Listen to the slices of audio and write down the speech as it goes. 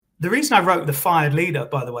The reason I wrote The Fired Leader,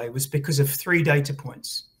 by the way, was because of 3 data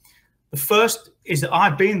points. The first is that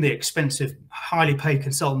I've been the expensive, highly paid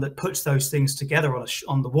consultant that puts those things together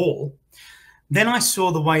on the wall. Then I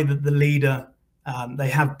saw the way that the leader, they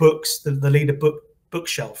have books, the leader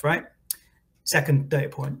bookshelf, right? Second data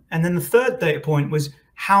point. And then the third data point was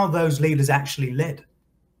how those leaders actually led.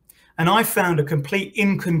 And I found a complete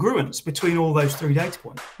incongruence between all those 3 data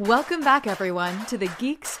points. Welcome back, everyone, to the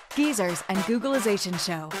Geeks, Geezers, and Googleization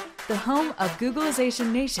Show, the home of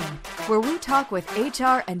Googleization Nation, where we talk with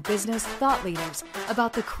HR and business thought leaders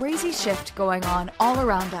about the crazy shift going on all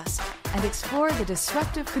around us and explore the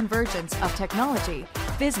disruptive convergence of technology,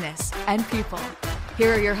 business, and people.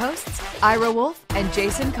 Here are your hosts, Ira Wolf and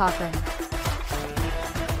Jason Cochran.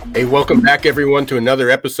 Hey, welcome back, everyone, to another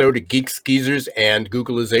episode of Geeks, Geezers, and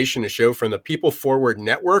Googleization, a show from the People Forward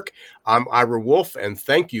Network. I'm Ira Wolf, and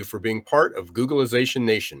thank you for being part of Googleization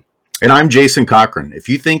Nation. And I'm Jason Cochran. If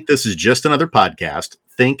you think this is just another podcast,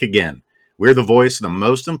 think again. We're the voice of the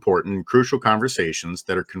most important and crucial conversations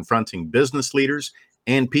that are confronting business leaders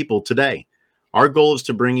and people today. Our goal is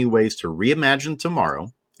to bring you ways to reimagine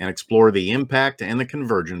tomorrow and explore the impact and the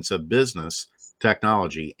convergence of business,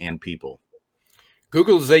 technology, and people.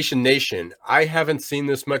 Googleization Nation, I haven't seen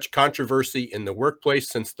this much controversy in the workplace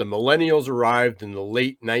since the millennials arrived in the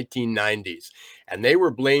late 1990s, and they were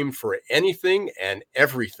blamed for anything and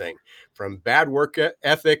everything, from bad work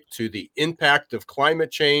ethic to the impact of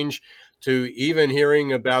climate change to even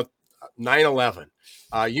hearing about 9/11.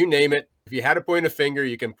 You name it. If you had to point a finger,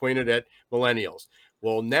 you can point it at millennials.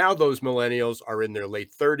 Well, now those millennials are in their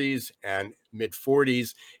late 30s and mid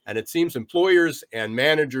 40s, and it seems employers and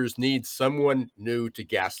managers need someone new to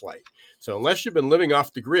gaslight. So unless you've been living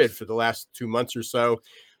off the grid for the last 2 months or so,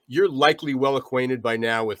 you're likely well acquainted by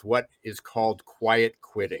now with what is called quiet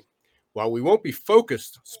quitting. While we won't be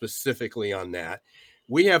focused specifically on that,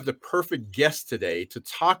 we have the perfect guest today to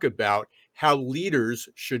talk about how leaders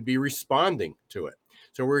should be responding to it.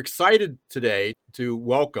 So we're excited today to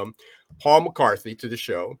welcome Paul McCarthy to the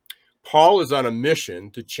show. Paul is on a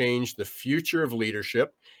mission to change the future of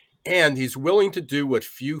leadership, and he's willing to do what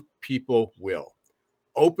few people will: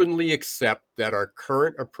 openly accept that our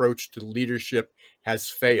current approach to leadership has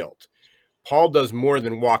failed. Paul does more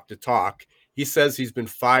than walk the talk. He says he's been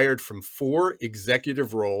fired from 4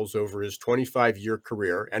 executive roles over his 25-year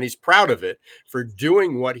career, and he's proud of it for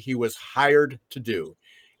doing what he was hired to do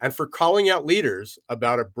and for calling out leaders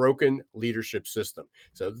about a broken leadership system.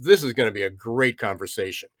 So this is going to be a great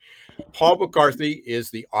conversation. Paul McCarthy is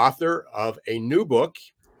the author of a new book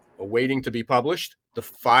awaiting to be published, The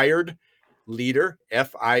Fired Leader,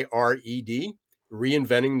 F-I-R-E-D,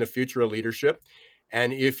 Reinventing the Future of Leadership.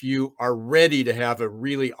 And if you are ready to have a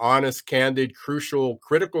really honest, candid, crucial,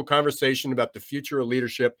 critical conversation about the future of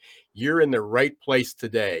leadership, you're in the right place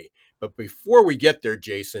today. But before we get there,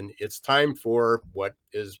 Jason, it's time for what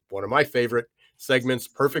is one of my favorite segments,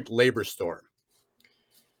 Perfect Labor Storm.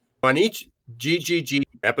 On each GGG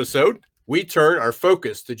episode, we turn our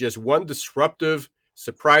focus to just one disruptive,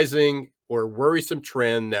 surprising, or worrisome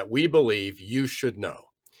trend that we believe you should know.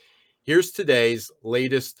 Here's today's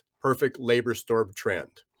latest Perfect Labor Storm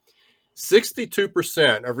trend.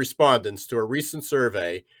 62% of respondents to a recent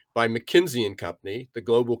survey by McKinsey & Company, the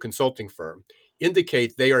global consulting firm,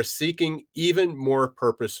 indicate they are seeking even more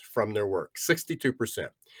purpose from their work, 62%.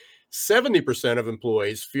 70% of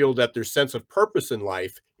employees feel that their sense of purpose in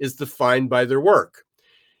life is defined by their work.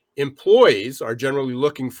 Employees are generally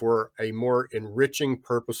looking for a more enriching,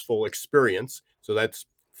 purposeful experience. So that's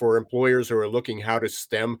for employers who are looking how to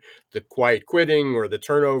stem the quiet quitting or the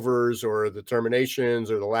turnovers or the terminations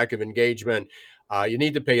or the lack of engagement. You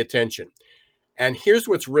need to pay attention. And here's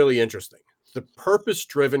what's really interesting. The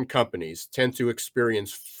purpose-driven companies tend to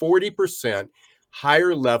experience 40%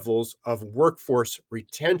 higher levels of workforce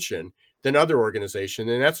retention than other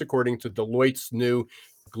organizations, and that's according to Deloitte's new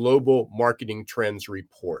Global Marketing Trends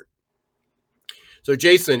report. So,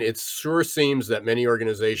 Jason, it sure seems that many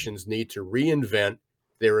organizations need to reinvent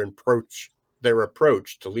their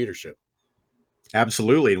approach to leadership.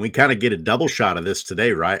 Absolutely. And we kind of get a double shot of this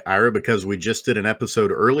today, right, Ira? Because we just did an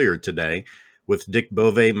episode earlier today with Dick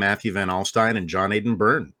Bove, Matthew Van Alstyne, and John Aidan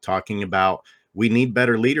Byrne talking about we need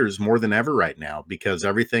better leaders more than ever right now because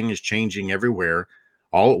everything is changing everywhere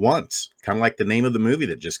all at once, kind of like the name of the movie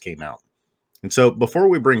that just came out. And so before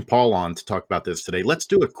we bring Paul on to talk about this today, let's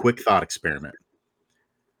do a quick thought experiment.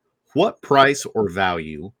 What price or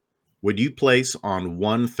value would you place on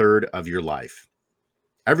 1/3 of your life?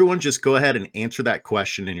 Everyone just go ahead and answer that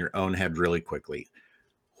question in your own head really quickly.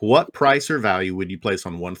 What price or value would you place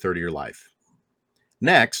on 1/3 of your life?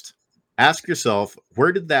 Next, ask yourself,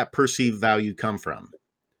 where did that perceived value come from?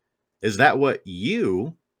 Is that what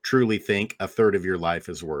you truly think a third of your life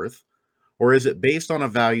is worth? Or is it based on a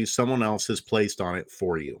value someone else has placed on it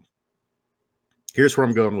for you? Here's where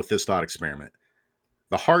I'm going with this thought experiment.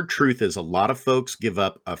 The hard truth is a lot of folks give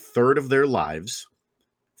up a third of their lives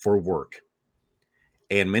for work.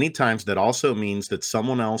 And many times that also means that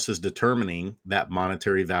someone else is determining that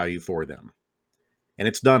monetary value for them. And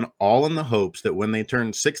it's done all in the hopes that when they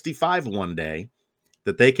turn 65 one day,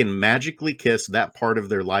 that they can magically kiss that part of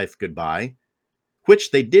their life goodbye,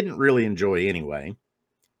 which they didn't really enjoy anyway.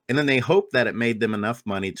 And then they hope that it made them enough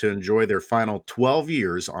money to enjoy their final 12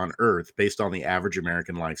 years on Earth based on the average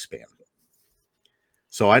American lifespan.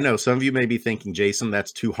 So I know some of you may be thinking, Jason,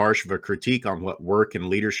 that's too harsh of a critique on what work and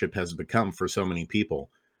leadership has become for so many people.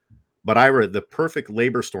 But Ira, the perfect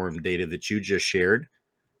labor storm data that you just shared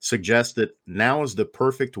suggests that now is the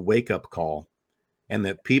perfect wake-up call, and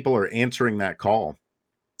that people are answering that call.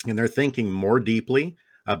 And they're thinking more deeply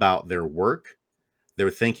about their work. They're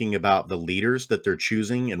thinking about the leaders that they're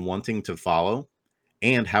choosing and wanting to follow,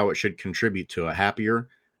 and how it should contribute to a happier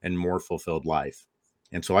and more fulfilled life.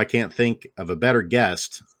 And so I can't think of a better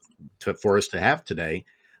guest for us to have today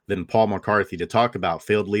than Paul McCarthy to talk about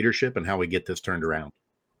failed leadership and how we get this turned around.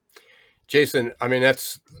 Jason, I mean,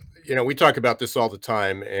 that's, we talk about this all the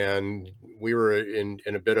time, and we were in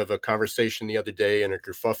a bit of a conversation the other day in a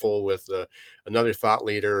kerfuffle with another thought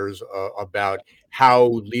leaders about how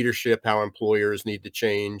leadership, how employers need to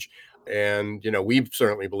change. And, we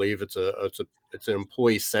certainly believe it's an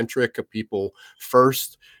employee centric, a people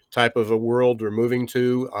first type of a world we're moving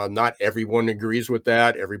to. Not everyone agrees with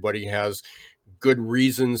that. Everybody has good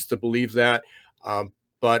reasons to believe that.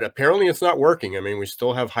 But apparently it's not working. I mean, we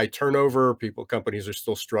still have high turnover. Companies are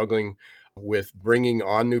still struggling with bringing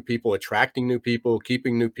on new people, attracting new people,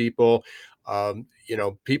 keeping new people.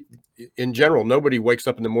 People in general, nobody wakes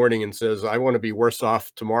up in the morning and says, I want to be worse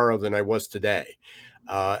off tomorrow than I was today.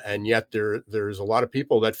 And yet there's a lot of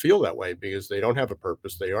people that feel that way because they don't have a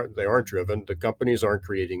purpose. They aren't driven. The companies aren't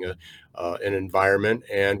creating an environment.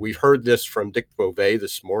 And we've heard this from Dick Bove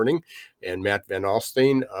this morning and Matt Van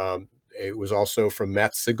Alstyne. It was also from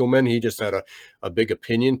Matt Sigelman. He just had a big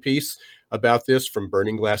opinion piece about this from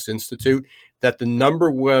Burning Glass Institute, that the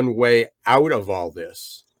number one way out of all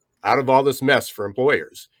this mess for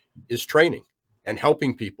employers is training and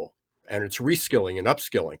helping people. And it's reskilling and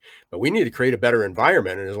upskilling. But we need to create a better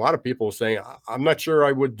environment. And there's a lot of people saying, I'm not sure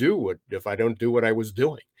I would do it if I don't do what I was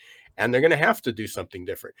doing. And they're going to have to do something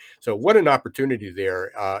different. So what an opportunity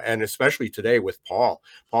there. And especially today with Paul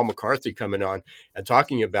McCarthy coming on and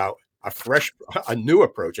talking about a new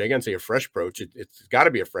approach. I can't say a fresh approach. It's got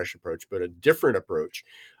to be a fresh approach, but a different approach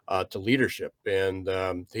to leadership. And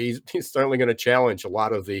he's certainly going to challenge a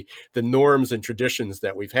lot of the norms and traditions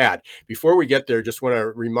that we've had. Before we get there, just want to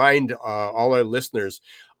remind all our listeners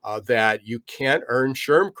that you can earn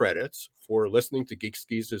SHRM credits for listening to Geeks,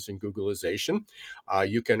 Geezers, and Googlization.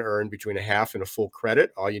 You can earn between a half and a full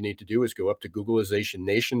credit. All you need to do is go up to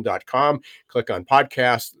googlizationnation.com, click on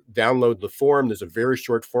podcast, download the form. There's a very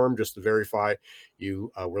short form just to verify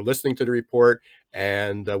you were listening to the report,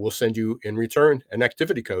 and we'll send you in return an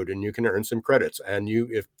activity code, and you can earn some credits. And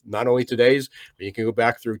if not only today's, but you can go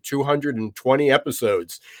back through 220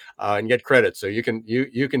 episodes and get credits. So you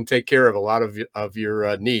can take care of a lot of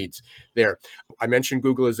your needs there. I mentioned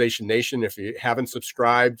Googlization Nation. If you haven't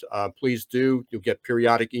subscribed, please do. You'll get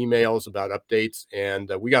periodic emails about updates,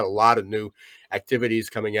 and we got a lot of new activities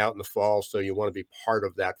coming out in the fall, so you want to be part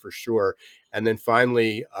of that for sure. And then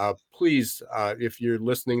finally, please, if you're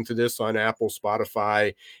listening to this on Apple,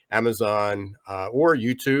 Spotify, Amazon, or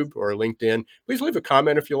YouTube or LinkedIn, please leave a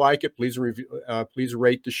comment if you like it. Please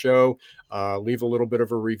rate the show. Leave a little bit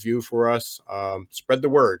of a review for us. Spread the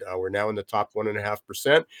word. We're now in the top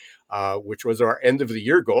 1.5%, which was our end of the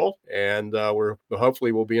year goal, and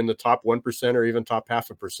hopefully we'll be in the top 1% or even top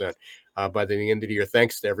 0.5% by the end of the year.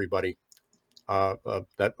 Thanks to everybody,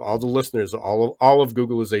 that all the listeners, all of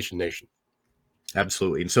Googlization Nation.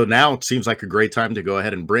 Absolutely. And so now it seems like a great time to go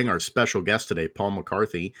ahead and bring our special guest today, Paul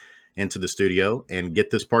McCarthy, into the studio and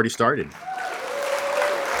get this party started. And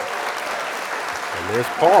there's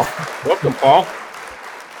Paul. Welcome, Paul.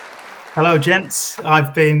 Hello, gents.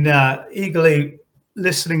 I've been eagerly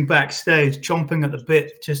listening backstage, chomping at the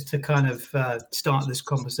bit just to kind of start this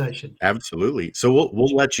conversation. Absolutely. So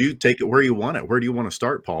we'll let you take it where you want it. Where do you want to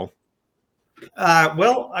start, Paul?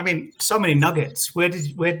 Well, I mean, so many nuggets. Where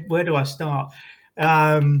do I start?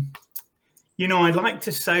 I'd like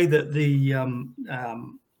to say that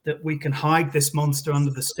that we can hide this monster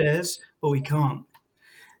under the stairs, but we can't.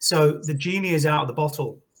 So the genie is out of the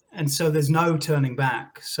bottle, And so there's no turning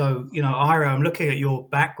back. So, Ira, I'm looking at your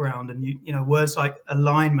background, and words like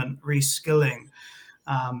alignment, reskilling,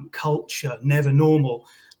 culture, never normal,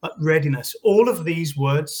 readiness. All of these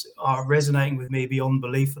words are resonating with me beyond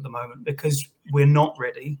belief at the moment, because we're not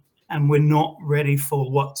ready, and we're not ready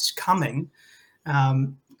for what's coming.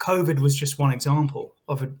 COVID was just one example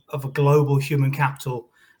of a global human capital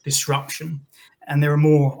disruption, and there are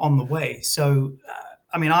more on the way. So,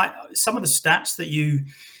 some of the stats that you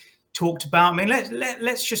talked about.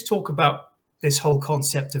 Let's just talk about this whole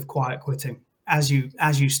concept of quiet quitting as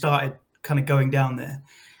you started kind of going down there.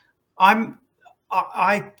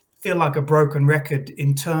 I feel like a broken record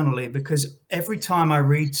internally, because every time I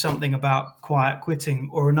read something about quiet quitting,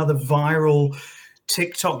 or another viral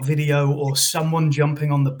TikTok video, or someone jumping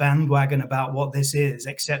on the bandwagon about what this is,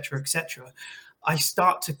 etc., I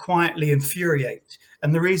start to quietly infuriate.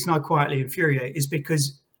 And the reason I quietly infuriate is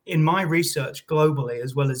because in my research globally,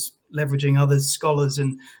 as well as leveraging other scholars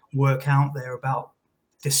and work out there about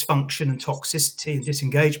dysfunction and toxicity and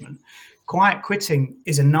disengagement, quiet quitting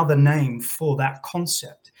is another name for that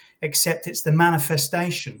concept, except it's the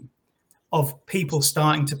manifestation of people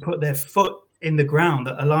starting to put their foot in the ground,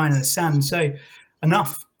 a line in the sand, and say,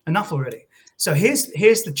 enough already. So here's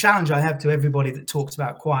the challenge I have to everybody that talks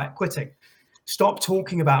about quiet quitting. Stop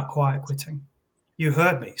talking about quiet quitting. You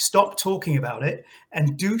heard me. Stop talking about it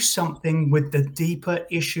and do something with the deeper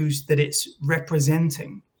issues that it's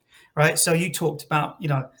representing, right? So you talked about,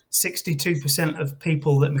 62% of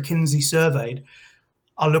people that McKinsey surveyed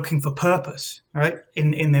are looking for purpose, right,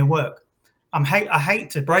 in their work. I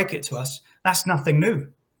hate to break it to us. That's nothing new.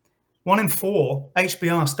 1 in 4,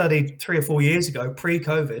 HBR studied 3 or 4 years ago,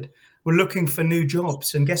 pre-COVID, were looking for new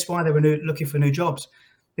jobs. And guess why they were looking for new jobs?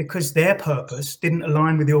 Because their purpose didn't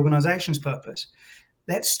align with the organization's purpose.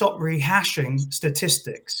 Let's stop rehashing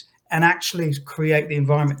statistics and actually create the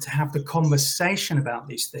environment to have the conversation about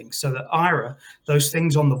these things, so that, Ira, those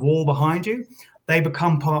things on the wall behind you, they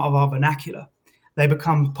become part of our vernacular. They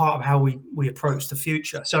become part of how we approach the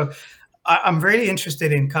future. So I'm really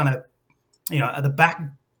interested in kind of, at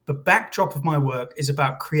the backdrop of my work is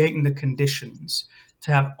about creating the conditions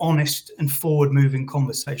to have honest and forward-moving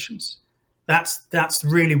conversations. That's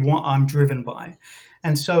really what I'm driven by.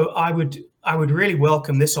 And so I would really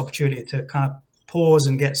welcome this opportunity to kind of pause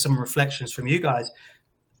and get some reflections from you guys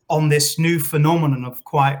on this new phenomenon of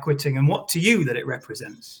quiet quitting and what to you that it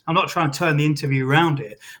represents. I'm not trying to turn the interview around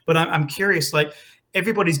here, but I'm curious, like,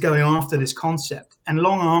 everybody's going after this concept, and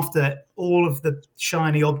long after all of the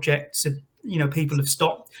shiny objects of, people have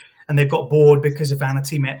stopped and they've got bored because the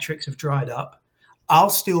vanity metrics have dried up, I'll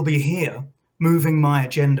still be here moving my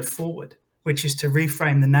agenda forward, which is to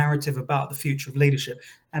reframe the narrative about the future of leadership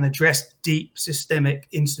and address deep systemic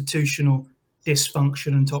institutional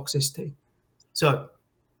dysfunction and toxicity. So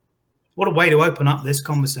what a way to open up this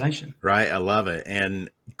conversation. Right. I love it. And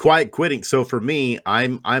quiet quitting. So for me,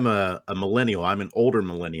 I'm a millennial. I'm an older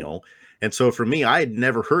millennial. And so for me, I had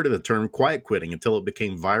never heard of the term quiet quitting until it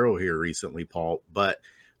became viral here recently, Paul. But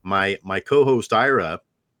my co-host Ira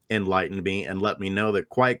enlightened me and let me know that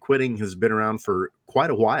quiet quitting has been around for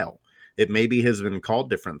quite a while. It maybe has been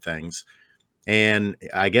called different things. And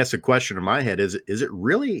I guess a question in my head is it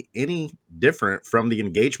really any different from the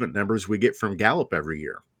engagement numbers we get from Gallup every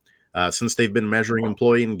year? Since they've been measuring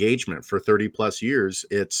employee engagement for 30 plus years,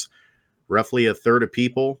 it's roughly a third of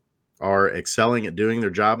people are excelling at doing their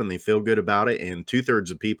job and they feel good about it, and 2/3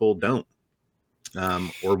 of people don't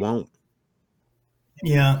or won't.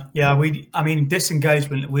 Yeah.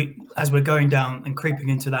 Disengagement, as we're going down and creeping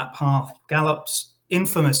into that path, Gallup's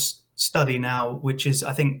infamous study now, which is,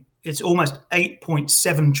 I think it's almost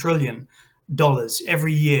 $8.7 trillion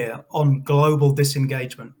every year on global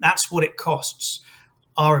disengagement. That's what it costs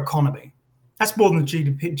our economy. That's more than the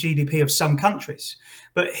GDP of some countries.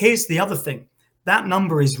 But here's the other thing. That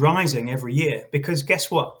number is rising every year, because guess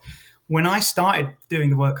what? When I started doing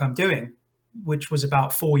the work I'm doing, which was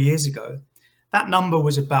about 4 years ago, that number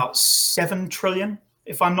was about 7 trillion,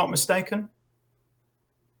 if I'm not mistaken.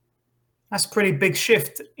 That's a pretty big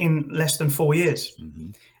shift in less than 4 years.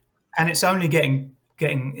 Mm-hmm. And it's only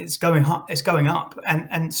it's going up.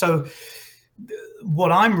 And so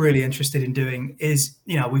what I'm really interested in doing is,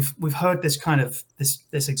 we've heard this kind of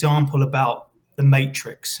this example about the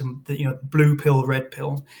matrix and the, blue pill, red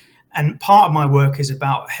pill. And part of my work is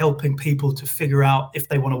about helping people to figure out if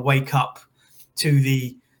they want to wake up to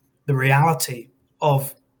the reality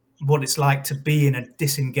of what it's like to be in a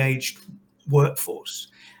disengaged workforce.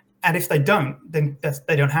 And if they don't, then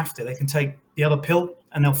they don't have to. They can take the other pill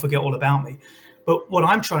and they'll forget all about me. But what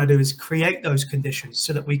I'm trying to do is create those conditions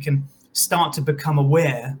so that we can start to become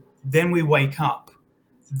aware. Then we wake up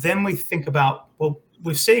then we think about, well,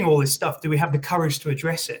 we're seeing all this stuff. Do we have the courage to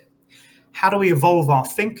address it? How do we evolve our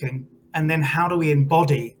thinking? And then how do we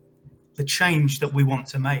embody the change that we want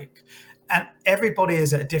to make? And everybody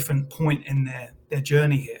is at a different point in their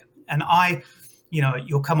journey here. And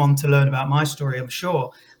you'll come on to learn about my story, I'm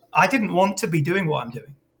sure. I didn't want to be doing what I'm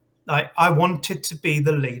doing. I wanted to be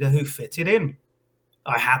the leader who fitted in.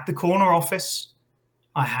 I had the corner office.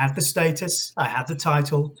 I had the status. I had the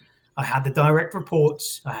title. I had the direct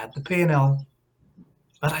reports. I had the P&L.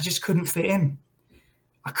 But I just couldn't fit in.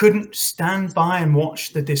 I couldn't stand by and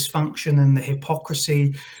watch the dysfunction and the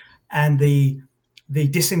hypocrisy and the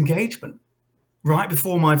disengagement right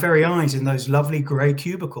before my very eyes in those lovely grey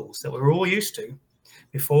cubicles that we're all used to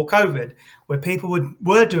before COVID, where people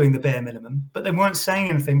were doing the bare minimum, but they weren't saying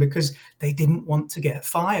anything because they didn't want to get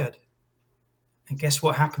fired. And guess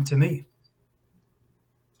what happened to me?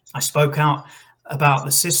 I spoke out about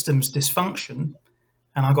the system's dysfunction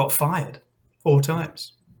and I got fired 4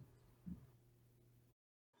 times.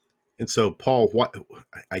 And so, Paul,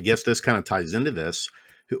 I guess this kind of ties into this.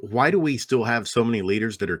 Why do we still have so many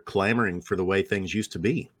leaders that are clamoring for the way things used to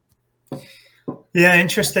be? Yeah,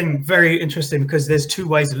 interesting. Very interesting, because there's 2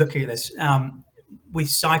 ways of looking at this. You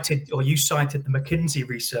cited the McKinsey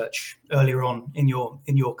research earlier on in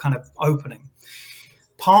your kind of opening.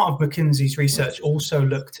 Part of McKinsey's research also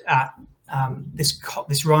looked at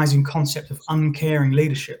this rising concept of uncaring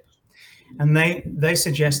leadership. And they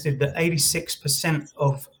suggested that 86%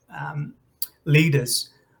 of leaders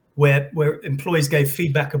where employees gave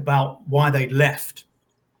feedback about why they'd left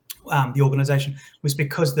the organization was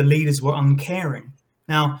because the leaders were uncaring.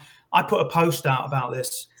 Now, I put a post out about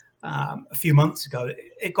this a few months ago.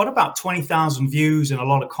 It got about 20,000 views and a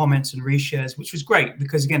lot of comments and reshares, which was great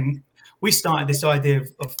because, again, we started this idea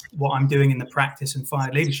of what I'm doing in the practice and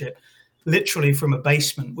Fired Leadership literally from a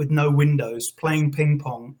basement with no windows, playing ping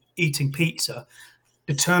pong, eating pizza,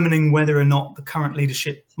 determining whether or not the current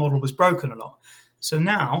leadership model was broken or not. So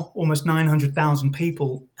now almost 900,000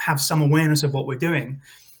 people have some awareness of what we're doing.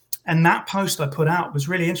 And that post I put out was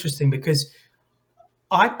really interesting because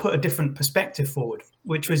I put a different perspective forward,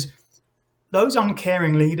 which was those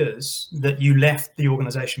uncaring leaders that you left the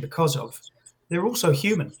organization because of, they're also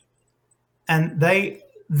human. And they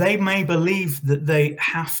may believe that they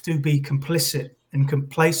have to be complicit and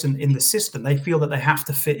complacent in the system. They feel that they have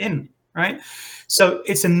to fit in, right? So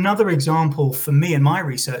it's another example for me and my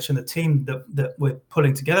research and the team that we're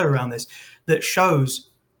pulling together around this that shows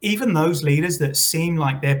even those leaders that seem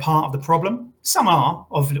like they're part of the problem, some are,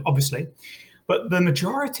 obviously, but the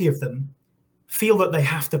majority of them feel that they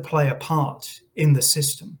have to play a part in the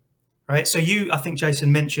system, right? So I think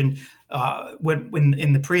Jason mentioned when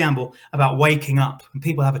in the preamble about waking up and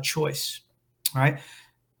people have a choice, right?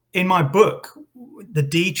 In my book, the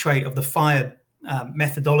D trait of the Fired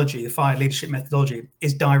methodology, the Fired leadership methodology,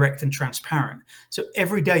 is direct and transparent. So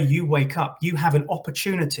every day you wake up, you have an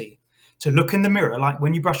opportunity to look in the mirror, like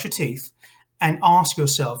when you brush your teeth, and ask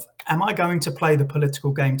yourself, am I going to play the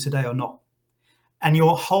political game today or not? And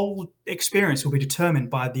your whole experience will be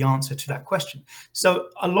determined by the answer to that question. So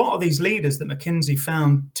a lot of these leaders that McKinsey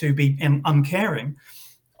found to be uncaring,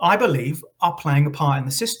 I believe, are playing a part in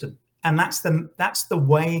the system. And that's the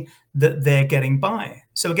way that they're getting by.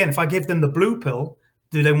 So again, if I give them the blue pill,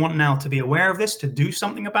 do they want now to be aware of this, to do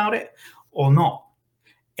something about it or not?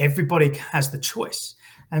 Everybody has the choice.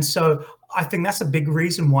 And so I think that's a big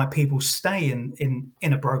reason why people stay in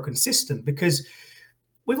a broken system, because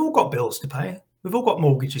we've all got bills to pay. We've all got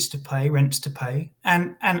mortgages to pay, rents to pay.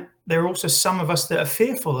 And there are also some of us that are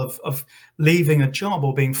fearful of leaving a job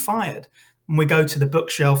or being fired. And we go to the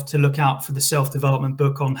bookshelf to look out for the self-development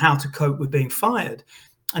book on how to cope with being fired.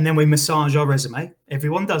 And then we massage our resume.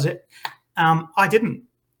 Everyone does it. I didn't.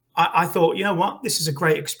 I thought, you know what, this is a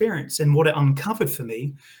great experience. And what it uncovered for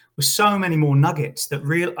me was so many more nuggets that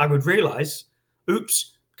I would realize,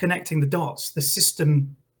 oops, connecting the dots. The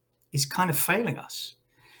system is kind of failing us.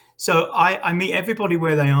 So I meet everybody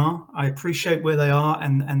where they are. I appreciate where they are,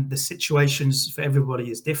 and the situations for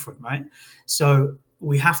everybody is different, right? So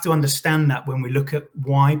we have to understand that when we look at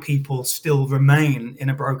why people still remain in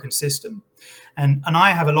a broken system. And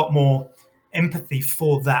I have a lot more empathy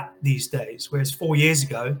for that these days, whereas 4 years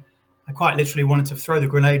ago, I quite literally wanted to throw the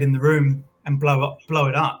grenade in the room and blow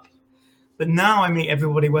it up. But now I meet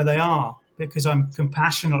everybody where they are because I'm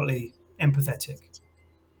compassionately empathetic.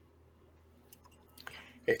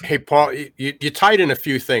 Hey, Paul, you tied in a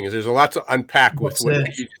few things. There's a lot to unpack with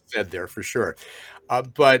what you just said there, for sure.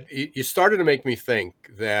 But you started to make me think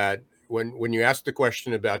that when you ask the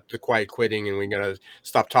question about the quiet quitting and we're going to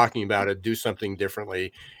stop talking about it, do something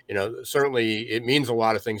differently, certainly it means a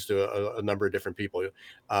lot of things to a number of different people.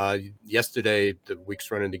 Yesterday, the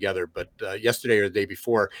week's running together, but yesterday or the day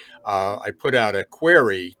before, I put out a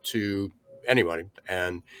query to anyone,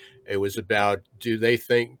 and it was about, do they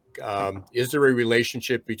think, is there a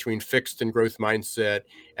relationship between fixed and growth mindset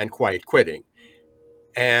and quiet quitting?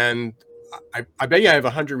 And I bet you I have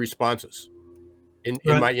 100 responses in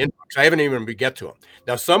my inbox. I haven't even begun to get to them.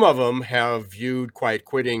 Now, some of them have viewed quiet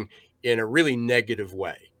quitting in a really negative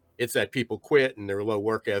way. It's that people quit and they're low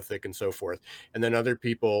work ethic and so forth. And then other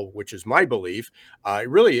people, which is my belief,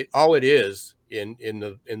 really all it is in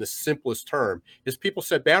the simplest term is people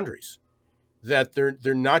set boundaries, that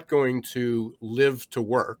they're not going to live to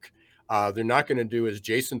work. They're not going to do as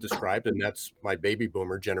Jason described, and that's my baby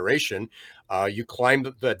boomer generation. You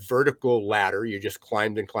climbed that vertical ladder. You just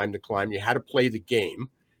climbed and climbed and climbed. You had to play the game.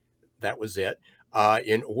 That was it.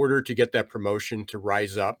 In order to get that promotion to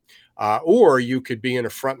rise up. Or you could be in a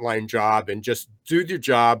frontline job and just do your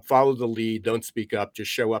job, follow the lead, don't speak up,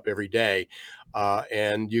 just show up every day.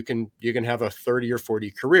 And you can have a 30 or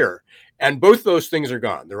 40 career. And both those things are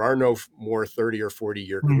gone. There are no more 30 or 40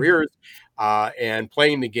 year careers. And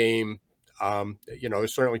playing the game,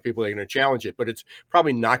 there's certainly people that are going to challenge it, but it's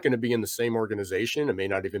probably not going to be in the same organization. It may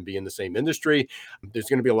not even be in the same industry. There's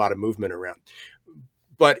going to be a lot of movement around.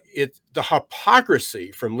 But it's the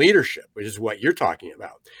hypocrisy from leadership, which is what you're talking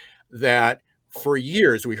about, that for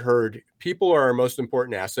years we heard people are our most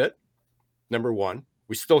important asset. Number one,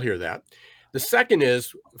 we still hear that. The second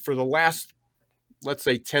is, for the last, let's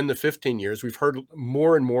say 10 to 15 years, we've heard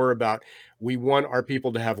more and more about we want our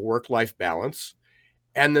people to have work-life balance.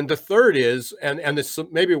 And then the third is, and this,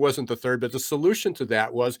 maybe it wasn't the third, but the solution to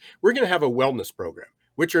that was we're going to have a wellness program,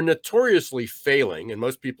 which are notoriously failing, and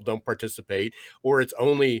most people don't participate, or it's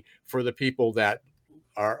only for the people that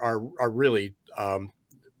are really are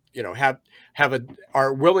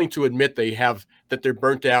willing to admit that they're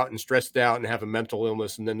burnt out and stressed out and have a mental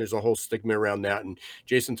illness, and then there's a whole stigma around that, and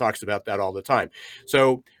Jason talks about that all the time.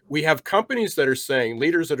 So we have companies that are saying,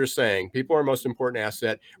 leaders that are saying, people are our most important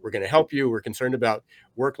asset, we're going to help you, we're concerned about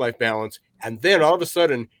work-life balance, and then all of a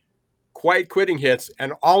sudden quiet quitting hits,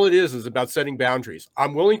 and all it is about setting boundaries.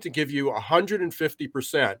 I'm willing to give you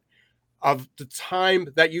 150% of the time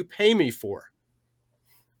that you pay me for.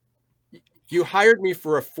 You hired me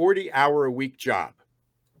for a 40-hour-a-week job.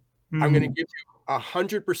 I'm going to give you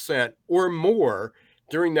 100% or more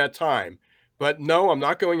during that time. But no, I'm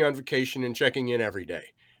not going on vacation and checking in every day.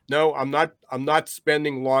 No, I'm not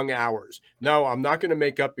spending long hours. No, I'm not going to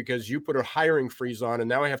make up because you put a hiring freeze on and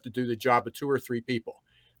now I have to do the job of 2 or 3 people.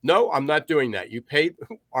 No, I'm not doing that. You paid,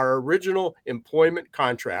 our original employment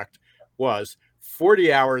contract was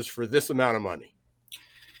 40 hours for this amount of money.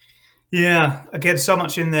 Yeah, again, so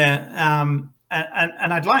much in there, and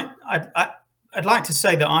I'd like to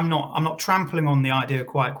say that I'm not trampling on the idea of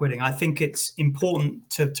quiet quitting. I think it's important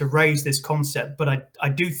to raise this concept, but I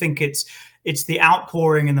do think it's the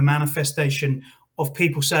outpouring and the manifestation of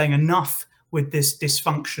people saying enough with this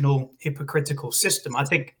dysfunctional, hypocritical system. I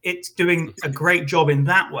think it's doing a great job in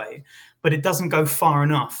that way, but it doesn't go far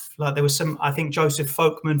enough. Like there was I think Joseph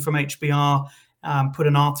Folkman from HBR put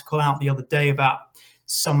an article out the other day about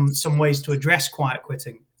some ways to address quiet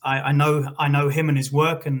quitting. I know him and his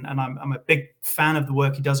work, and I'm a big fan of the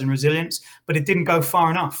work he does in resilience, but it didn't go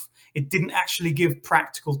far enough. It didn't actually give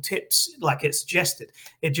practical tips like it suggested.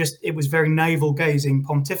 It was very navel gazing,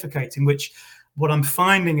 pontificating, which what I'm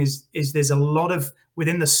finding is there's a lot of,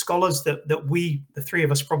 within the scholars that we, the three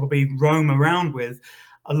of us, probably roam around with,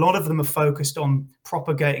 a lot of them are focused on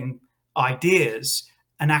propagating ideas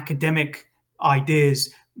and academic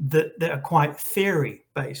ideas that are quite theory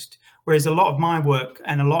based, whereas a lot of my work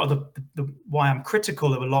and a lot of the why I'm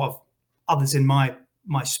critical of a lot of others in my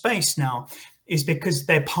space now is because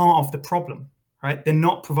they're part of the problem, right? They're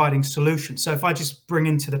not providing solutions. So if I just bring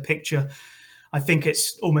into the picture, I think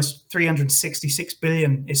it's almost 366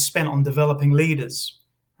 billion is spent on developing leaders,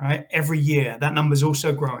 right? Every year. That number is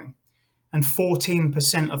also growing, and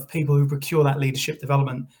 14% of people who procure that leadership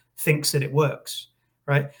development thinks that it works,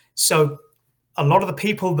 right? So a lot of the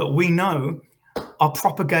people that we know are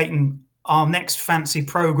propagating our next fancy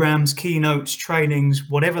programs, keynotes, trainings,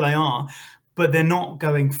 whatever they are, but they're not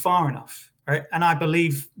going far enough, right? And I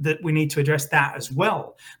believe that we need to address that as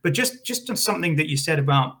well. But just on something that you said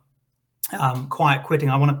about quiet quitting,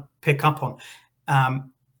 I want to pick up on.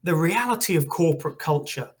 The reality of corporate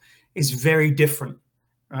culture is very different,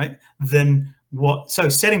 right, than so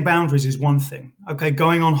setting boundaries is one thing. Okay,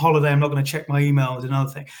 going on holiday, I'm not going to check my email is another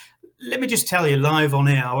thing. Let me just tell you live on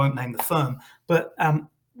air, I won't name the firm, but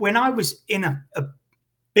when I was in a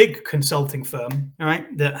big consulting firm,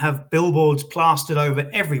 right, that have billboards plastered over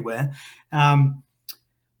everywhere,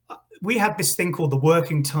 we had this thing called the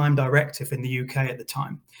Working Time Directive in the UK at the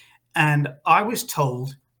time. And I was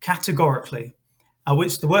told categorically,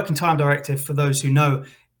 which the Working Time Directive, for those who know,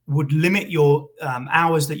 would limit your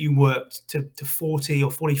hours that you worked to 40 or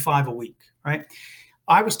 45 a week, right?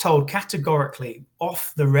 I was told categorically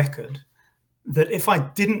off the record that if I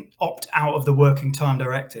didn't opt out of the Working Time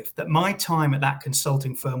Directive, that my time at that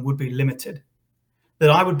consulting firm would be limited,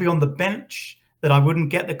 that I would be on the bench, that I wouldn't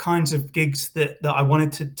get the kinds of gigs that I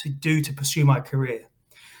wanted to do to pursue my career.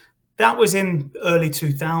 That was in early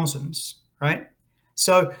 2000s, right?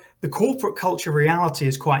 So the corporate culture reality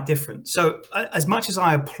is quite different. So as much as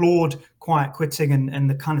I applaud quiet quitting and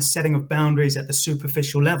the kind of setting of boundaries at the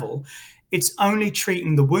superficial level, it's only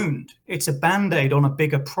treating the wound. It's a Band-Aid on a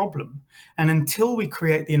bigger problem. And until we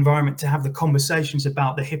create the environment to have the conversations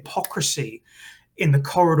about the hypocrisy in the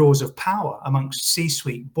corridors of power amongst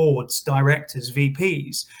C-suite, boards, directors,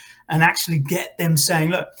 VPs, and actually get them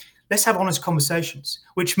saying, look, let's have honest conversations,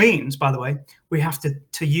 which means, by the way, we have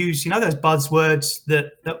to use, those buzzwords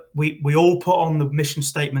that we all put on the mission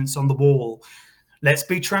statements on the wall. Let's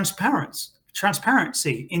be transparency,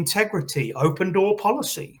 integrity, open door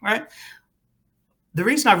policy, right? The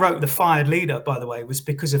reason I wrote The Fired Leader, by the way, was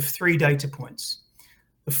because of 3 data points.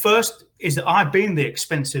 The first is that I've been the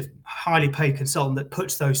expensive, highly paid consultant that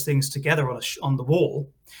puts those things together on the wall.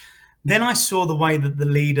 Then I saw the way that the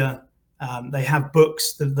leader, they have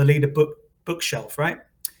books, the leader bookshelf, right?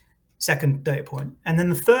 Second data point. And then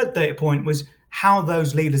the third data point was how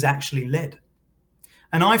those leaders actually led.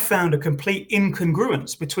 And I found a complete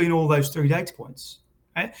incongruence between all those 3 data points,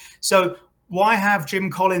 right? So why have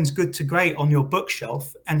Jim Collins Good to Great on your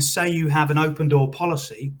bookshelf and say you have an open door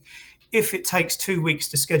policy if it takes 2 weeks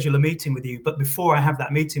to schedule a meeting with you, but before I have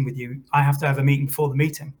that meeting with you, I have to have a meeting before the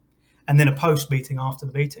meeting and then a post-meeting after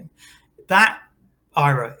the meeting? That,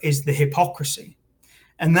 Ira, is the hypocrisy.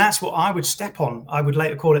 And that's what I would step on. I would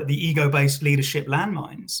later call it the ego-based leadership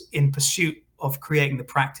landmines in pursuit of creating the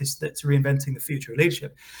practice that's reinventing the future of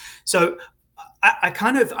leadership. So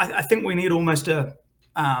I think we need almost a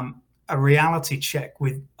reality check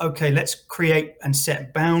with, okay, let's create and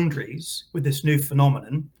set boundaries with this new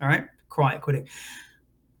phenomenon, all right, quiet quitting.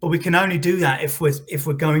 But we can only do that if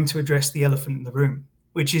we're going to address the elephant in the room,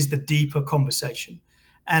 which is the deeper conversation.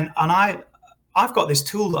 And I've got this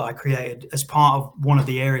tool that I created as part of one of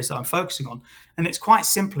the areas that I'm focusing on, and it's quite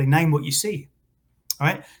simply name what you see, all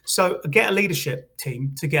right? So get a leadership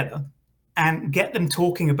team together and get them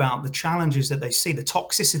talking about the challenges that they see, the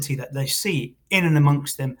toxicity that they see in and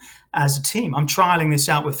amongst them as a team. I'm trialing this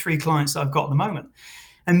out with 3 clients that I've got at the moment.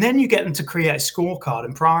 And then you get them to create a scorecard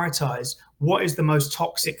and prioritize what is the most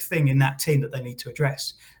toxic thing in that team that they need to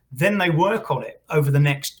address. Then they work on it over the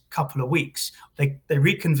next couple of weeks. They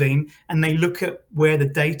reconvene and they look at where the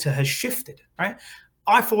data has shifted, right?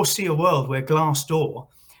 I foresee a world where Glassdoor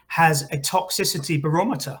has a toxicity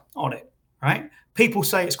barometer on it, right? People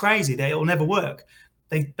say it's crazy, that it'll never work.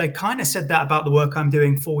 They kind of said that about the work I'm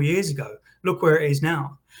doing 4 years ago. Look where it is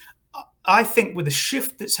now. I think with the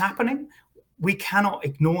shift that's happening, we cannot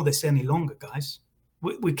ignore this any longer, guys.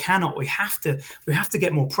 We cannot. We have to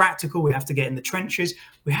get more practical. We have to get in the trenches.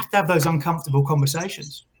 We have to have those uncomfortable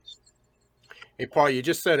conversations. Hey, Paul, you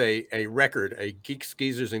just set a record, a Geeks,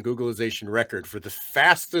 Geezers, and Googlization record for the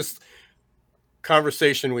fastest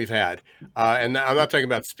conversation we've had. And I'm not talking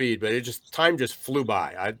about speed, but time just flew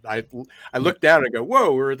by. I looked down and go,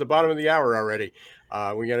 whoa, we're at the bottom of the hour already.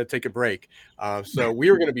 We got to take a break. So we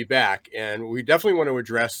are going to be back, and we definitely want to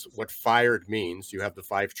address what fired means. You have the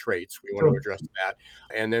 5 traits. We want to address that,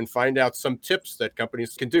 and then find out some tips that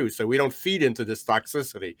companies can do so we don't feed into this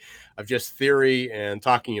toxicity of just theory and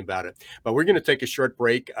talking about it. But we're going to take a short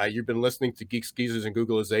break. You've been listening to Geeks, Geezers, and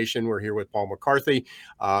Googlization. We're here with Paul McCarthy,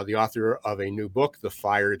 the author of a new book, The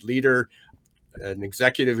Fired Leader, an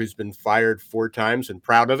executive who's been fired 4 times and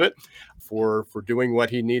proud of it for doing what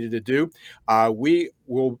he needed to do. We're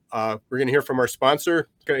going to hear from our sponsor,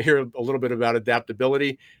 going to hear a little bit about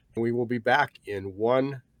adaptability, and we will be back in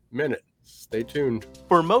 1 minute. Stay tuned.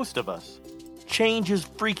 For most of us, change is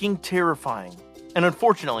freaking terrifying, and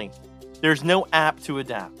unfortunately, there's no app to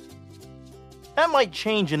adapt. That might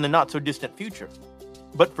change in the not so distant future,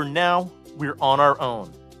 but for now, we're on our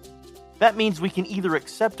own. That means we can either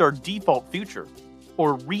accept our default future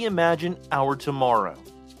or reimagine our tomorrow.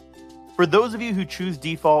 For those of you who choose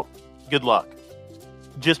default, good luck.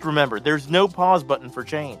 Just remember, there's no pause button for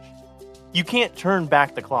change. You can't turn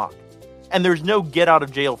back the clock. And there's no get out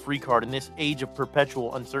of jail free card in this age of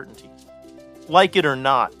perpetual uncertainty. Like it or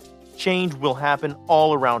not, change will happen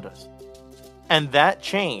all around us. And that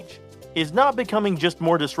change is not becoming just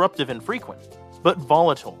more disruptive and frequent, but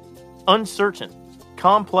volatile, uncertain,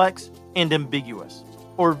 complex, and ambiguous,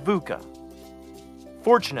 or VUCA.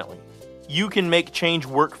 Fortunately, you can make change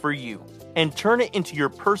work for you and turn it into your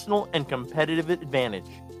personal and competitive advantage.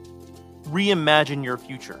 Reimagine your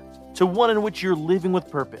future to one in which you're living with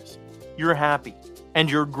purpose, you're happy, and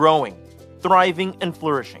you're growing, thriving, and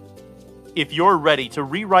flourishing. If you're ready to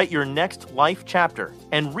rewrite your next life chapter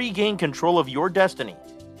and regain control of your destiny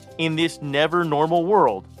in this never normal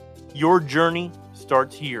world, your journey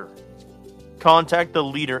starts here. Contact the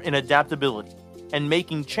leader in adaptability and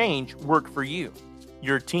making change work for you,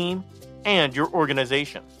 your team, and your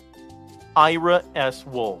organization. Ira S.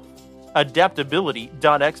 Wolf,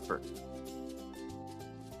 adaptability.expert.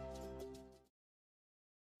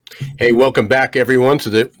 Hey, welcome back, everyone,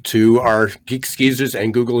 to our Geeks, Geezers,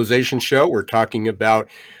 and Googlization show. We're talking about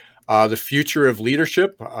the future of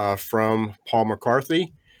leadership from Paul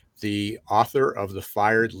McCarthy, the author of The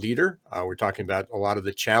Fired Leader. We're talking about a lot of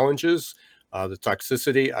the challenges, the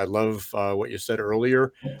toxicity. I love what you said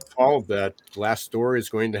earlier, Paul, that Glassdoor is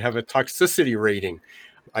going to have a toxicity rating.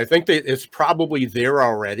 I think that it's probably there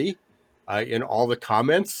already in all the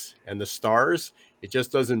comments and the stars. It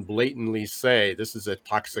just doesn't blatantly say this is a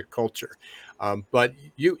toxic culture. But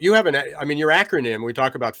you have your acronym, we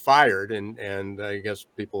talk about FIRED, and I guess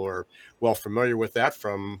people are well familiar with that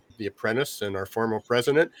from The Apprentice and our former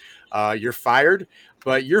president. You're fired,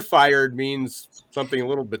 but you're fired means something a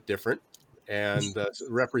little bit different and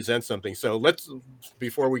represents something. So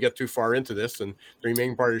before we get too far into this and the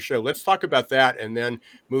remaining part of the show, let's talk about that and then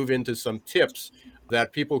move into some tips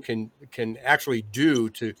that people can actually do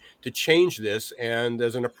to change this, and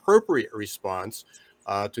as an appropriate response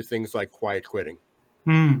to things like quiet quitting.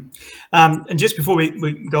 And just before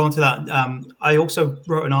we go on to that, I also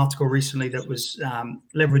wrote an article recently that was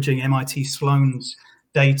leveraging MIT Sloan's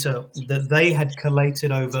data that they had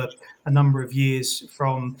collated over a number of years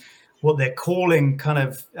from what they're calling kind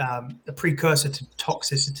of the precursor to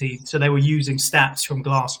toxicity. So they were using stats from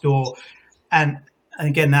Glassdoor, and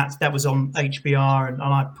again, that was on HBR, and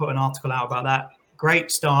I put an article out about that. Great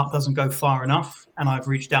start, doesn't go far enough, and I've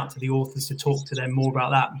reached out to the authors to talk to them more about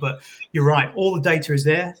that. But you're right, all the data is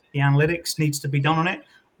there. The analytics needs to be done on it,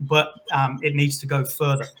 but it needs to go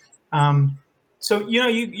further. So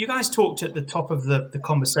you guys talked at the top of the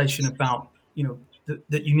conversation about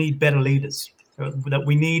that you need better leaders, that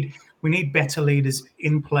we need better leaders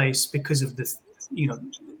in place because of this.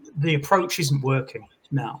 The approach isn't working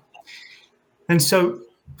now. And so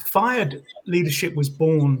Fired Leadership was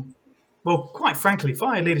born, well, quite frankly,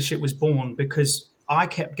 Fired Leadership was born because I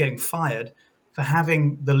kept getting fired for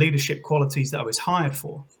having the leadership qualities that I was hired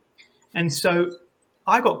for. And so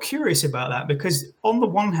I got curious about that because on the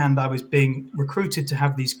one hand, I was being recruited to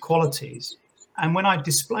have these qualities. And when I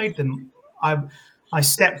displayed them, I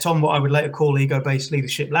stepped on what I would later call ego-based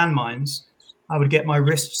leadership landmines. I would get my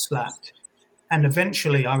wrist slapped. And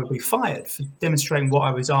eventually I would be fired for demonstrating what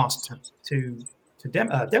I was asked to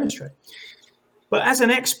demonstrate. But as an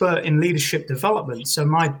expert in leadership development, so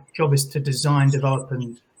my job is to design, develop,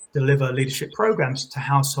 and deliver leadership programs to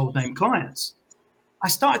household name clients. I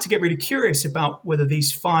started to get really curious about whether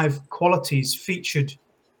these 5 qualities featured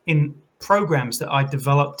in programs that I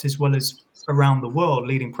developed as well as around the world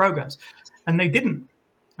leading programs. And they didn't,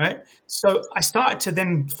 right? So I started to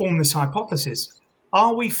then form this hypothesis.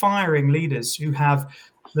 Are we firing leaders who have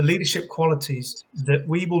the leadership qualities that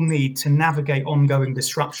we will need to navigate ongoing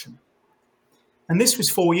disruption? And this was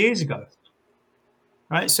 4 years ago,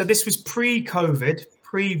 right? So this was pre-COVID,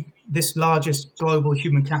 this largest global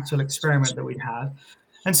human capital experiment that we had.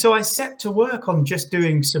 And so I set to work on just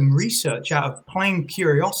doing some research out of plain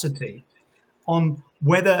curiosity on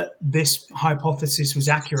whether this hypothesis was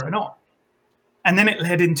accurate or not. And then it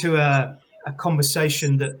led into a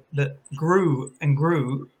conversation that grew and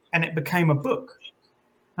grew, and it became a book.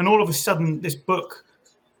 And all of a sudden, this book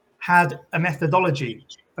had a methodology,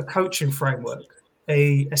 a coaching framework,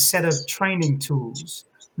 a set of training tools,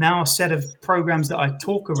 now a set of programs that I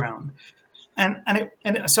talk around.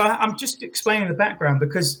 So I'm just explaining the background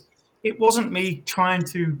because it wasn't me trying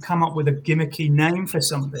to come up with a gimmicky name for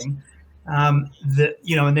something that,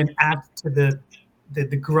 and then add to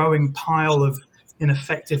the growing pile of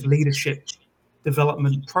ineffective leadership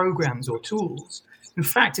development programs or tools. In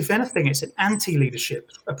fact, if anything, it's an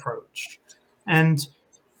anti-leadership approach. And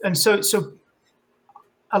so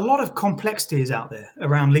a lot of complexity is out there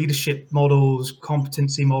around leadership models,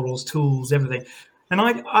 competency models, tools, everything. And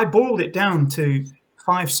I boiled it down to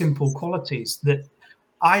 5 simple qualities that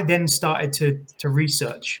I then started to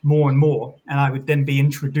research more and more, and I would then be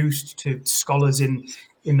introduced to scholars in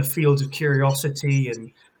the fields of curiosity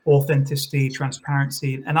and authenticity,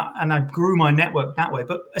 transparency, and I grew my network that way.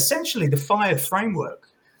 But essentially, the FIRED framework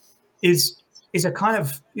is a kind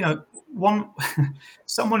of,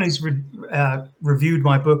 someone who's reviewed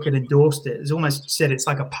my book and endorsed it has almost said it's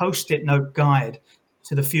like a post-it note guide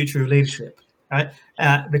to the future of leadership, right?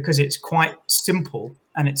 Because it's quite simple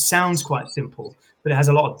and it sounds quite simple, but it has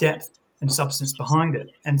a lot of depth and substance behind it.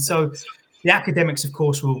 And so the academics, of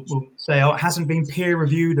course, will say, oh, it hasn't been peer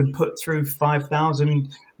reviewed and put through 5,000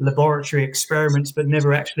 laboratory experiments, but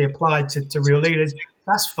never actually applied to real leaders.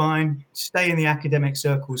 That's fine. Stay in the academic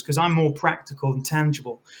circles, because I'm more practical and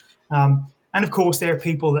tangible. And of course, there are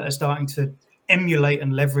people that are starting to emulate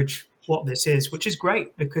and leverage what this is, which is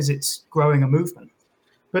great because it's growing a movement.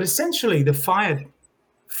 But essentially, the FIRED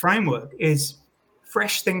framework is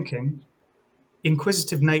fresh thinking,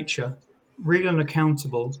 inquisitive nature, real and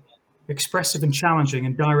accountable, expressive and challenging,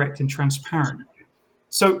 and direct and transparent.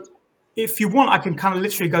 So if you want, I can kind of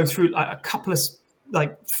literally go through like a couple of,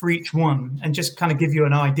 like, for each one, and just kind of give you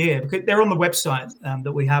an idea, because they're on the website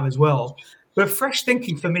that we have as well. But fresh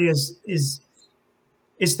thinking for me is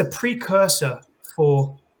the precursor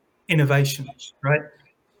for innovation, right?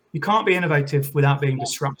 You can't be innovative without being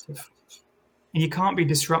disruptive. And you can't be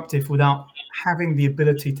disruptive without having the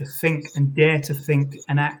ability to think and dare to think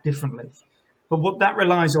and act differently. But what that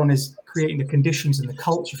relies on is creating the conditions and the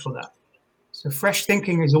culture for that. So fresh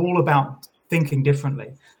thinking is all about thinking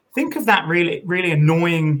differently. Think of that really, really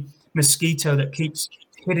annoying mosquito that keeps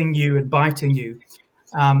hitting you and biting you.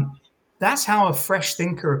 That's how a fresh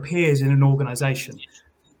thinker appears in an organization,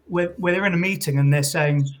 where they're in a meeting and they're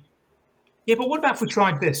saying, yeah, but what about if we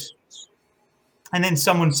tried this? And then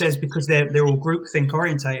someone says, because they're all groupthink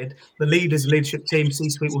orientated, the leaders, leadership team,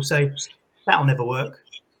 C-suite will say, that'll never work.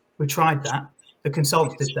 We tried that. The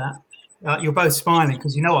consultant did that. You're both smiling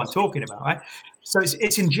because you know what I'm talking about, right? So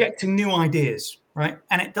it's injecting new ideas, right?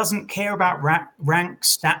 And it doesn't care about rank,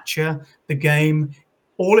 stature, the game.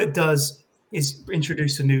 All it does is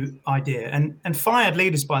introduce a new idea. And fired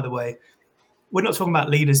leaders, by the way, we're not talking about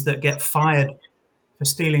leaders that get fired for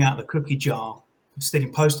stealing out the cookie jar, for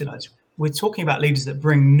stealing Post-it notes. We're talking about leaders that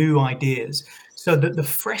bring new ideas. So that the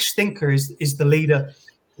fresh thinker is the leader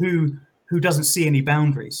who doesn't see any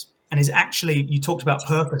boundaries and is actually, you talked about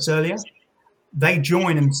purpose earlier. They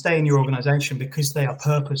join and stay in your organization because they are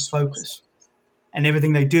purpose focused. And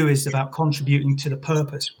everything they do is about contributing to the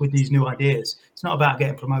purpose with these new ideas. It's not about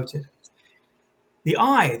getting promoted. The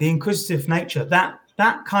I, the inquisitive nature, that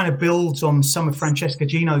kind of builds on some of Francesca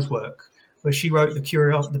Gino's work, where she wrote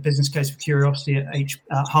the business case for curiosity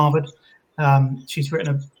at Harvard. She's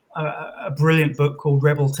written a brilliant book called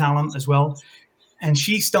Rebel Talent as well. And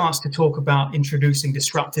she starts to talk about introducing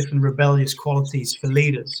disruptive and rebellious qualities for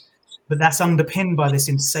leaders. But that's underpinned by this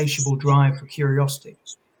insatiable drive for curiosity.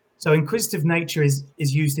 So inquisitive nature is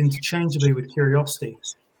used interchangeably with curiosity.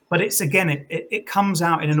 But it's, again, it comes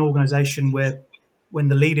out in an organization where when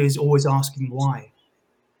the leader is always asking why,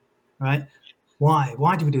 right? Why?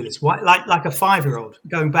 Why do we do this? Why? Like a 5-year-old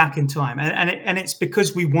going back in time. And it's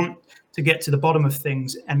because we want to get to the bottom of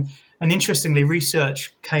things. And interestingly,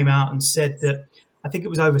 research came out and said that I think it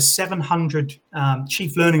was over 700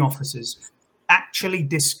 chief learning officers actually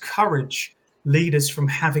discourage leaders from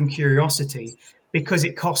having curiosity because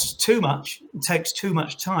it costs too much, it takes too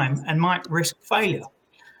much time, and might risk failure.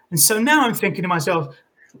 And so now I'm thinking to myself,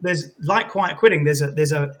 there's, like Quiet Quitting, there's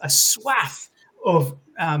a swath of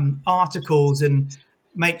articles and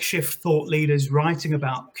makeshift thought leaders writing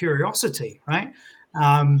about curiosity, right?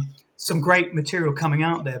 Some great material coming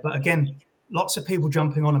out there, but again, lots of people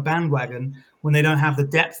jumping on a bandwagon when they don't have the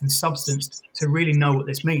depth and substance to really know what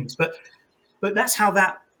this means. But that's how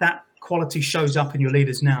that quality shows up in your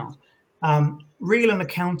leaders now. Real and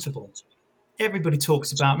accountable. Everybody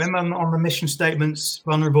talks about, remember on the mission statements,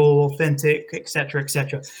 vulnerable, authentic, etc.,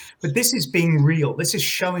 etc. But this is being real. This is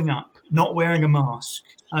showing up, not wearing a mask.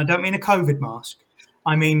 I don't mean a COVID mask.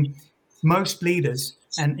 I mean, most leaders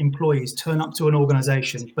and employees turn up to an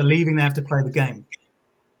organization believing they have to play the game.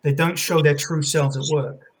 They don't show their true selves at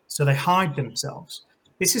work, so they hide themselves.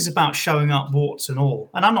 This is about showing up, warts and all.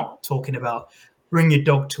 And I'm not talking about bring your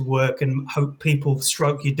dog to work and hope people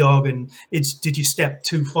stroke your dog and it's did you step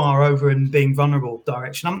too far over and being vulnerable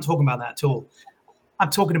direction. I'm not talking about that at all. I'm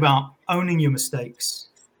talking about owning your mistakes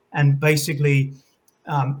and basically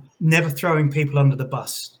never throwing people under the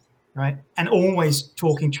bus, right? And always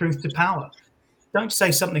talking truth to power. Don't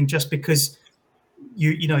say something just because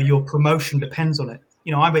you know your promotion depends on it.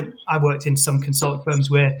 You know, I worked in some consulting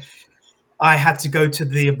firms where I had to go to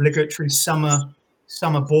the obligatory summer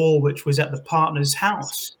summer ball, which was at the partner's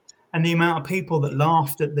house, and the amount of people that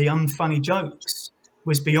laughed at the unfunny jokes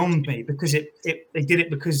was beyond me, because they did it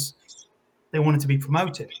because they wanted to be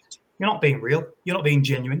promoted. You're not being real. You're not being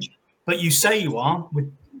genuine, but you say you are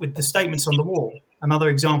with the statements on the wall. Another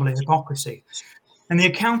example of hypocrisy. And the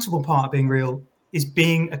accountable part of being real is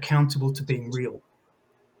being accountable to being real,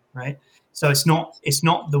 right? So it's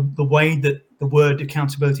not the way that the word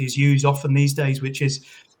accountability is used often these days, which is,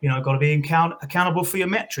 got to be accountable for your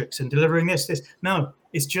metrics and delivering this. No,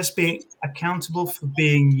 it's just being accountable for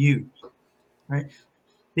being you, right?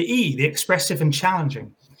 The E, the expressive and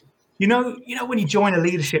challenging. When you join a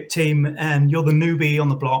leadership team and you're the newbie on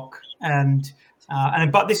the block,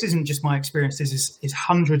 but this isn't just my experience. This is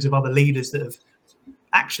hundreds of other leaders that have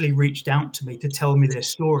actually reached out to me to tell me their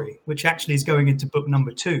story, which actually is going into book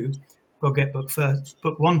number 2. We'll get book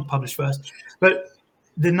 1 published first. But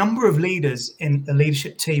the number of leaders in a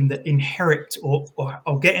leadership team that inherit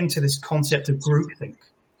or get into this concept of groupthink.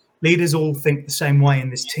 Leaders all think the same way in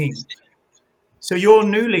this team. So you're a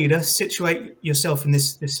new leader, situate yourself in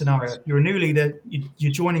this scenario. You're a new leader,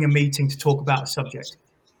 you're joining a meeting to talk about a subject.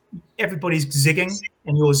 Everybody's zigging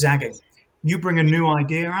and you're zagging. You bring a new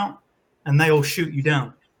idea out and they all shoot you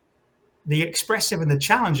down. The expressive and the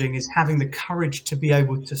challenging is having the courage to be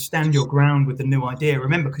able to stand your ground with the new idea.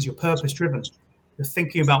 Remember, because you're purpose-driven. You're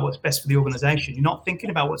thinking about what's best for the organization. You're not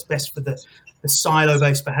thinking about what's best for the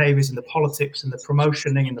silo-based behaviors and the politics and the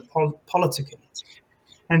promotioning and the politicking.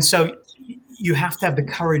 And so you have to have the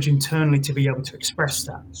courage internally to be able to express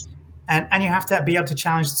that. And you have to be able to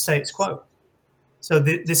challenge the status quo. So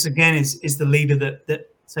this, again, is the leader that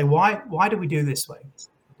say, why do we do this way?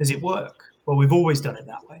 Does it work? Well, we've always done it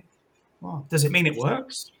that way. Well, does it mean it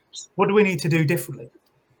works? What do we need to do differently?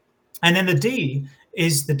 And then the D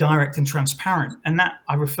is the direct and transparent. And that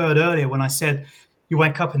I referred earlier when I said you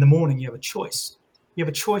wake up in the morning, you have a choice. You have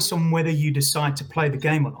a choice on whether you decide to play the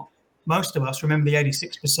game or not. Most of us remember the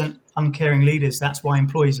 86% uncaring leaders. That's why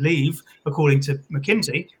employees leave, according to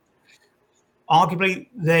McKinsey. Arguably,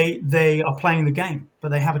 they are playing the game, but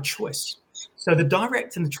they have a choice. So the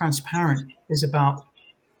direct and the transparent is about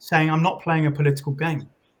saying, I'm not playing a political game.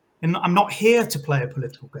 And I'm not here to play a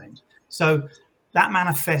political game. So that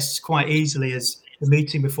manifests quite easily as the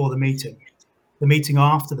meeting before the meeting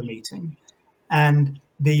after the meeting, and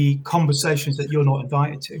the conversations that you're not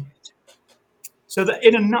invited to. So that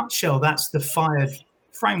in a nutshell, that's the FIRED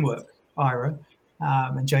framework, Ira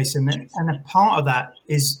and Jason. And a part of that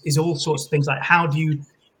is all sorts of things like how do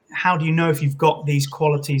you know if you've got these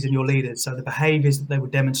qualities in your leaders? So the behaviors that they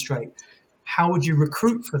would demonstrate. How would you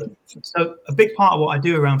recruit for them? So a big part of what I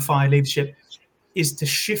do around FIRE leadership is to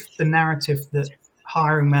shift the narrative that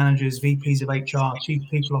hiring managers, VPs of HR, chief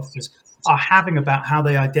people officers are having about how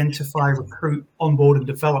they identify, recruit, onboard, and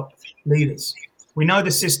develop leaders. We know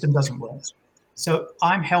the system doesn't work. So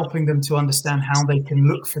I'm helping them to understand how they can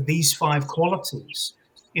look for these 5 qualities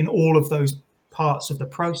in all of those parts of the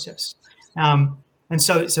process. And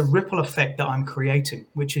so it's a ripple effect that I'm creating,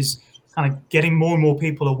 which is kind of getting more and more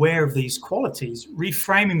people aware of these qualities,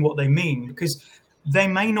 reframing what they mean, because they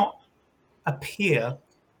may not appear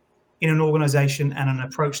in an organization and an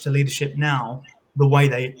approach to leadership now the way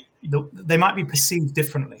they might be perceived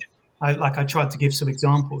differently. I tried to give some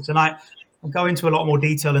examples, and I go into a lot more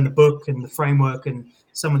detail in the book and the framework and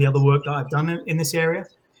some of the other work that I've done in this area.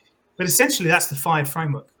 But essentially, that's the FIRED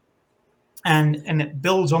framework. And it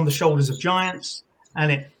builds on the shoulders of giants,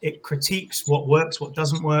 and it critiques what works, what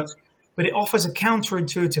doesn't work, but it offers a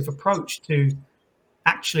counterintuitive approach to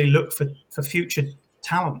actually look for future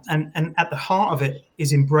talent. And at the heart of it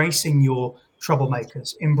is embracing your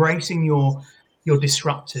troublemakers, embracing your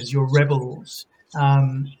disruptors, your rebels.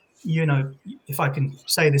 If I can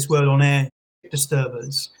say this word on air,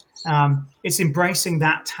 disturbers. It's embracing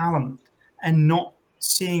that talent and not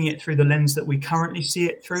seeing it through the lens that we currently see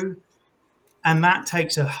it through. And that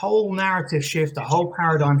takes a whole narrative shift, a whole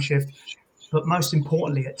paradigm shift. But most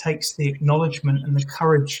importantly, it takes the acknowledgement and the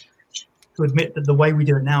courage to admit that the way we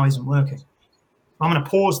do it now isn't working. I'm going to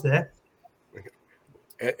pause there.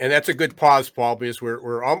 And that's a good pause, Paul, because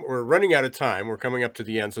we're running out of time. We're coming up to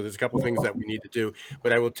the end, so there's a couple of things that we need to do.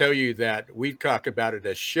 But I will tell you that we talk about it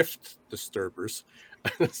as shift disturbers.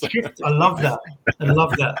 Shift, I love that. I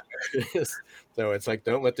love that. So it's like,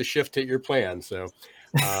 don't let the shift hit your plan. So,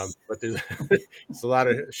 but it's a lot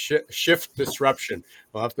of shift disruption.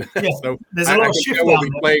 We'll have to, so there's a lot of shift.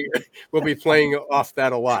 We'll be playing off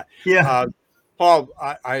that a lot. Yeah, Paul,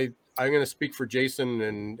 I I'm gonna speak for Jason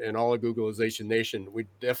and all of Googleization Nation. We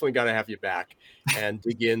definitely got to have you back and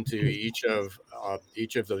dig into each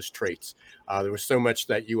of those traits. There was so much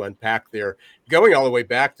that you unpacked there, going all the way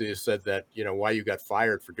back to you said that, you know, why you got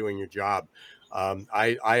fired for doing your job.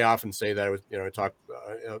 I often say that I was, you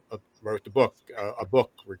know, wrote the book, a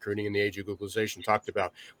book, Recruiting in the Age of Googleization, talked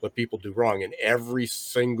about what people do wrong. And every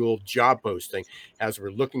single job posting, as we're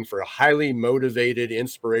looking for a highly motivated,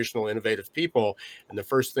 inspirational, innovative people, and the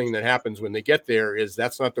first thing that happens when they get there is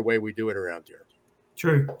that's not the way we do it around here.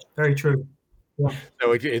 True, very true. Yeah.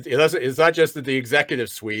 So it's not just at the executive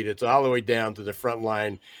suite; it's all the way down to the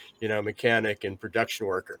frontline, you know, mechanic and production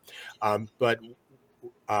worker. But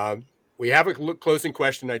we have a closing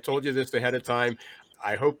question. I told you this ahead of time.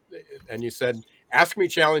 I hope, and you said, ask me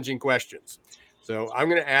challenging questions. So I'm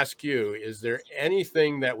going to ask you, is there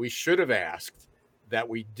anything that we should have asked that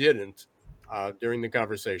we didn't during the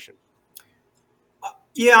conversation?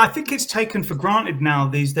 Yeah, I think it's taken for granted now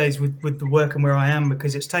these days with the work and where I am,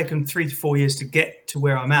 because it's taken 3 to 4 years to get to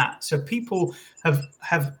where I'm at. So people have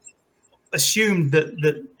assumed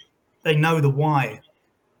that they know the why.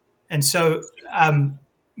 And so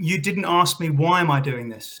you didn't ask me, why am I doing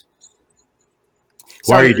this?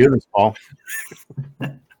 Why are you doing this, Paul?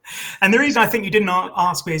 And the reason I think you didn't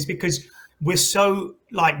ask me is because we're so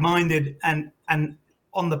like-minded and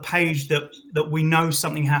on the page that we know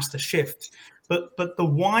something has to shift. But the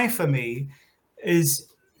why for me is,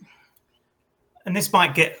 and this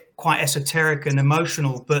might get quite esoteric and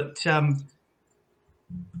emotional, but 30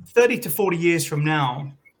 to 40 years from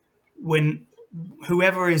now, when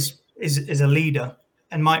whoever is a leader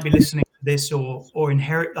and might be listening to this or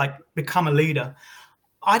inherit, like become a leader,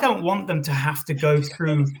 I don't want them to have to go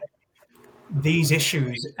through these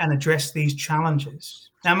issues and address these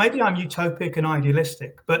challenges. Now, maybe I'm utopic and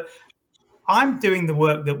idealistic, but I'm doing the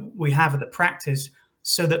work that we have at the practice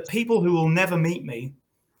so that people who will never meet me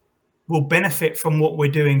will benefit from what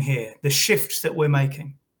we're doing here, the shifts that we're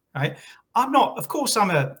making, right? I'm not, of course,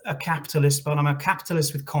 I'm a capitalist, but I'm a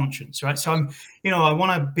capitalist with conscience, right? So I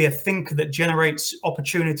want to be a thinker that generates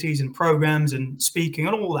opportunities and programs and speaking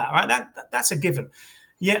and all that, right? That's a given.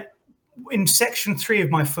 Yet in section 3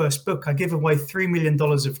 of my first book, I give away $3 million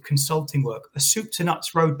of consulting work, a soup to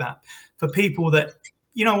nuts roadmap for people that,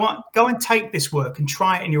 you know what, go and take this work and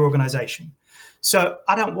try it in your organization. So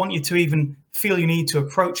I don't want you to even feel you need to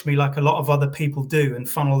approach me like a lot of other people do and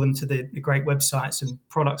funnel them to the great websites and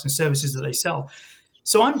products and services that they sell.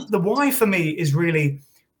 So the why for me is really,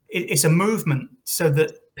 it's a movement so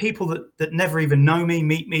that people that never even know me,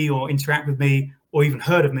 meet me or interact with me or even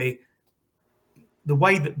heard of me, the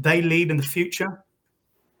way that they lead in the future,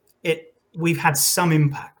 we've had some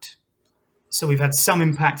impact. So we've had some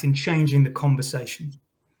impact in changing the conversation.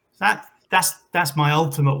 That's my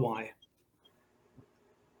ultimate why.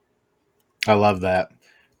 I love that,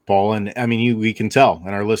 Paul. And I mean, we can tell,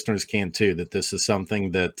 and our listeners can too, that this is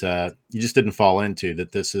something that you just didn't fall into,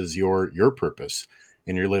 that this is your purpose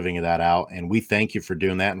and you're living that out. And we thank you for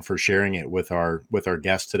doing that and for sharing it with our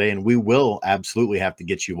guests today. And we will absolutely have to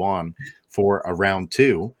get you on for a round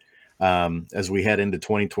 2 as we head into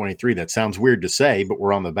 2023. That sounds weird to say, but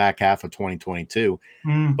we're on the back half of 2022.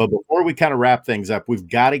 But before we kind of wrap things up, we've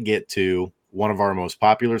got to get to one of our most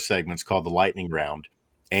popular segments called the lightning round.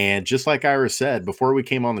 And just like Ira said, before we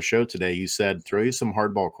came on the show today, you said, throw you some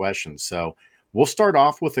hardball questions. So we'll start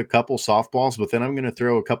off with a couple softballs, but then I'm going to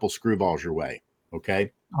throw a couple screwballs your way. Okay.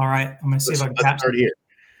 All right. I'm going to see if I can catch it here.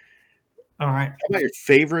 All right. How about your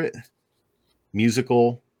favorite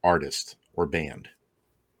musical artist or band?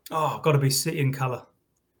 Oh, got to be City and Colour.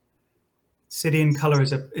 City and Colour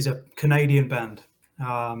is a Canadian band.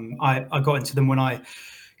 I got into them when I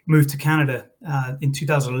moved to Canada in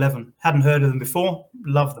 2011. Hadn't heard of them before.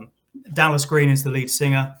 Love them. Dallas Green is the lead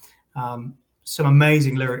singer. Some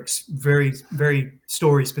amazing lyrics, very, very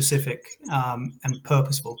story specific and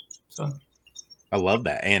purposeful. So I love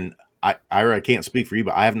that. And Ira, I can't speak for you,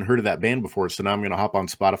 but I haven't heard of that band before. So now I'm going to hop on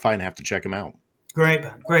Spotify and have to check them out. Great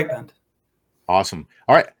band. Awesome.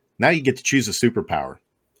 All right. Now you get to choose a superpower.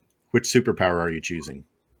 Which superpower are you choosing?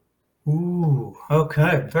 Ooh,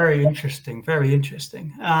 okay. Very interesting.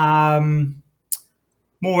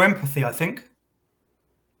 More empathy, I think.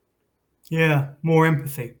 Yeah, more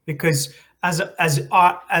empathy. Because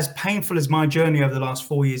as painful as my journey over the last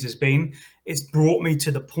 4 years has been, it's brought me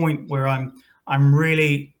to the point where I'm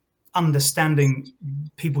really understanding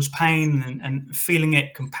people's pain and feeling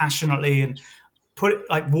it compassionately and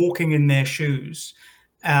walking in their shoes.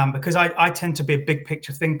 Because I tend to be a big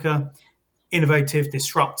picture thinker, innovative,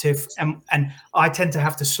 disruptive, and I tend to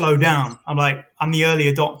have to slow down. I'm the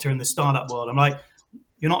early adopter in the startup world. I'm like,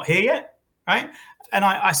 you're not here yet, right?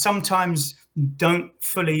 I sometimes don't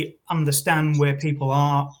fully understand where people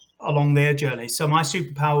are along their journey. So my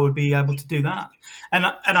superpower would be able to do that. And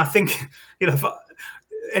I think, if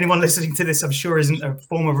anyone listening to this, I'm sure isn't a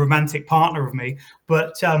former romantic partner of me,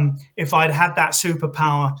 but if I'd had that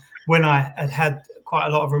superpower when I had quite a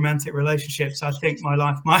lot of romantic relationships, I think my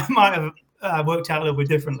life might have worked out a little bit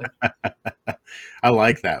differently. I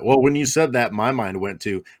like that. Well, when you said that, my mind went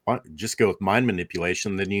to just go with mind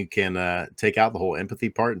manipulation. Then you can take out the whole empathy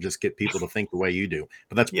part and just get people to think the way you do.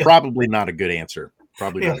 But that's probably not a good answer.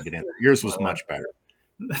 Probably not a good answer. Yours was much better.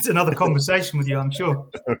 That's another conversation with you, I'm sure.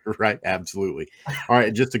 Right. Absolutely. All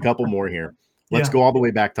right. Just a couple more here. Let's go all the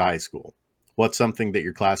way back to high school. What's something that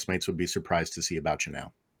your classmates would be surprised to see about you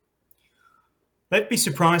now? They'd be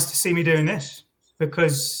surprised to see me doing this.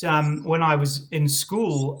 Because when I was in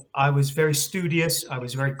school, I was very studious. I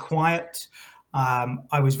was very quiet.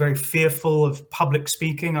 I was very fearful of public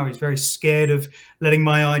speaking. I was very scared of letting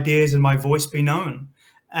my ideas and my voice be known.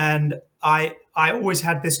 And I always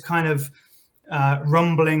had this kind of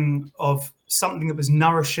rumbling of something that was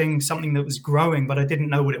nourishing, something that was growing, but I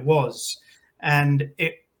didn't know what it was. And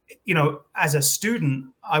as a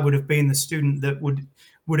student, I would have been the student that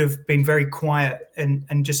would have been very quiet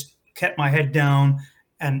and just kept my head down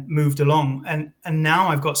and moved along. And now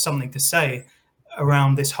I've got something to say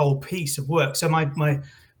around this whole piece of work. So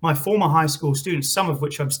my former high school students, some of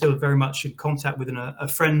which I'm still very much in contact with and are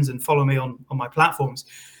friends and follow me on my platforms,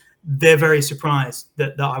 they're very surprised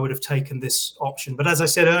that I would have taken this option. But as I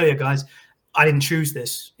said earlier, guys, I didn't choose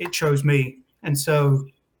this. It chose me. And so,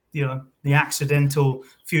 the accidental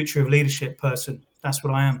future of leadership person, that's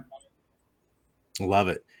what I am. Love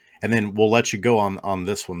it. And then we'll let you go on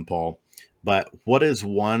this one, Paul. But what is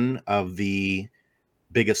one of the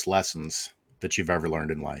biggest lessons that you've ever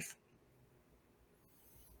learned in life?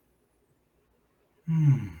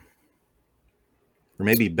 Or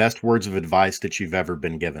maybe best words of advice that you've ever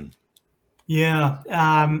been given? Yeah.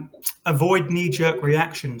 Avoid knee-jerk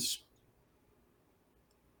reactions.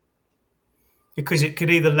 Because it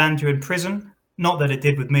could either land you in prison, not that it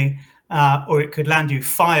did with me, or it could land you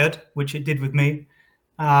fired, which it did with me.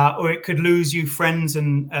 Or it could lose you friends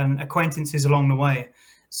and acquaintances along the way.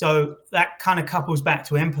 So that kind of couples back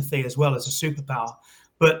to empathy as well as a superpower.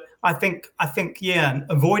 But I think,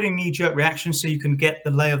 avoiding knee-jerk reactions so you can get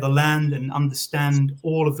the lay of the land and understand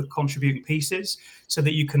all of the contributing pieces so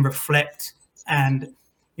that you can reflect and,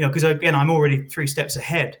 because again, I'm already 3 steps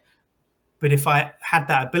ahead. But if I had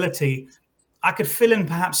that ability, I could fill in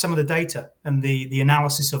perhaps some of the data and the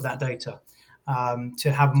analysis of that data.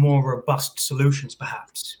 To have more robust solutions,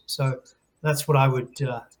 perhaps. So that's what I would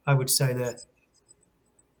say there.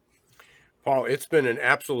 Paul, it's been an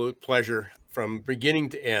absolute pleasure from beginning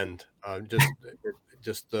to end.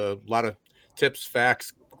 Just a lot of tips,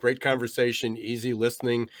 facts, great conversation, easy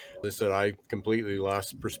listening. Listen, I completely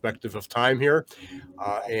lost perspective of time here.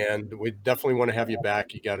 And we definitely want to have you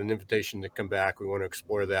back. You got an invitation to come back. We want to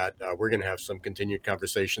explore that. We're going to have some continued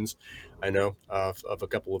conversations, I know, of a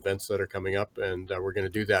couple events that are coming up, and we're going to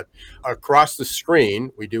do that. Across the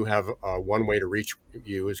screen, we do have one way to reach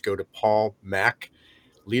you is go to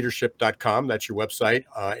paulmacleadership.com. That's your website.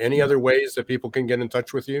 Any other ways that people can get in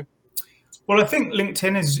touch with you? Well, I think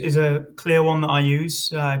LinkedIn is a clear one that I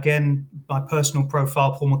use. Again, my personal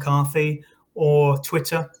profile, Paul McCarthy, or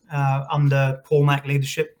Twitter under Paul Mac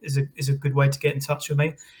Leadership is a good way to get in touch with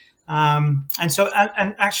me. And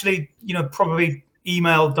actually, probably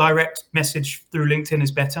email, direct message through LinkedIn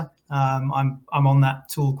is better. I'm on that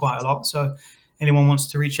tool quite a lot. So anyone wants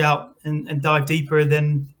to reach out and dive deeper,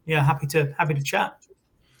 then happy to chat.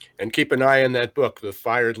 And keep an eye on that book, The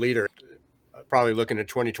Fired Leader. Probably looking at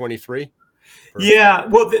 2023. Yeah.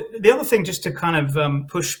 Well, the other thing, just to kind of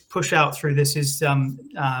push out through this, is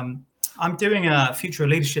I'm doing a Future of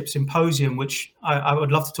Leadership Symposium, which I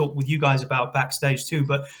would love to talk with you guys about backstage too,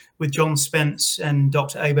 but with John Spence and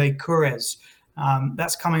Dr. Abe Kurez.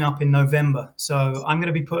 That's coming up in November. So I'm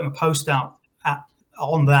going to be putting a post out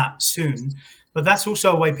on that soon. But that's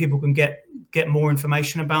also a way people can get more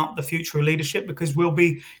information about the future of leadership, because we'll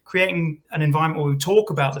be creating an environment where we talk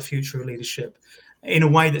about the future of leadership in a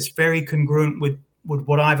way that's very congruent with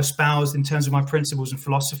what I've espoused in terms of my principles and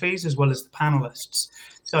philosophies, as well as the panelists.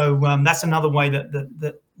 So that's another way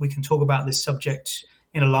that we can talk about this subject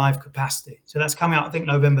in a live capacity. So that's coming out, I think,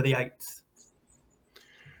 November the 8th.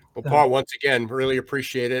 Well, Paul, once again, really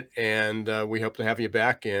appreciate it. And we hope to have you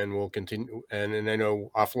back, and we'll continue. And I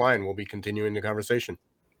know offline, we'll be continuing the conversation.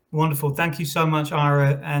 Wonderful. Thank you so much,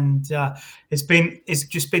 Ira. And it's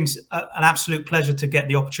just been an absolute pleasure to get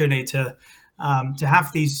the opportunity to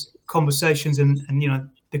have these conversations, and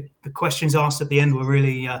the questions asked at the end were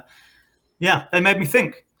really Yeah, they made me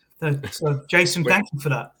think. So, Jason, thank you for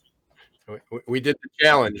that. We did the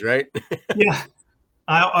challenge, right? Yeah,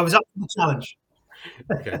 I was up for the challenge.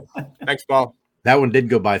 Okay. Thanks, Paul. That one did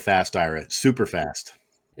go by fast, Ira. Super fast.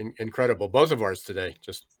 Incredible. Both of ours today.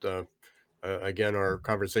 Just again, our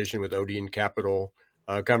conversation with Odeon Capital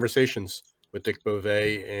Conversations with Dick Bove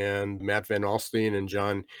and Matt Van Alstyne and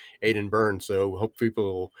John Aiden Byrne. So hope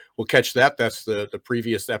people will catch that. That's the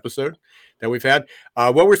previous episode that we've had.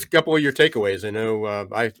 What were a couple of your takeaways? I know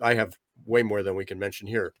I have way more than we can mention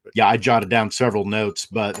here. But. Yeah, I jotted down several notes,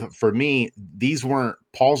 but for me, these weren't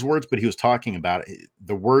Paul's words, but he was talking about it.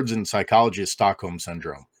 The words in psychology is Stockholm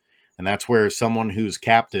syndrome. And that's where someone who's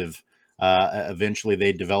captive, eventually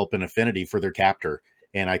they develop an affinity for their captor.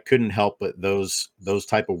 And I couldn't help but those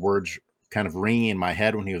type of words kind of ringing in my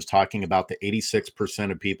head when he was talking about the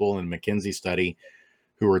 86% of people in McKinsey study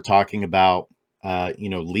who were talking about,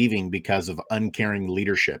 leaving because of uncaring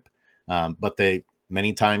leadership. But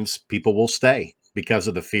many times people will stay because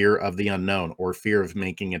of the fear of the unknown or fear of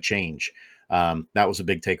making a change. That was a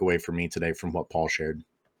big takeaway for me today from what Paul shared.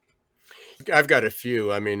 I've got a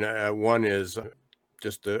few. I mean, one is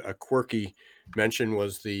just a quirky mention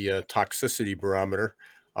was the toxicity barometer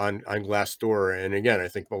on Glassdoor. And again, I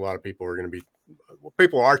think a lot of people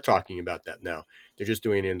are talking about that now. They're just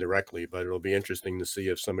doing it indirectly, but it'll be interesting to see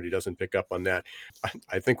if somebody doesn't pick up on that.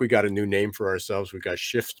 I think we got a new name for ourselves. We got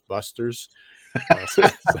Shift Busters.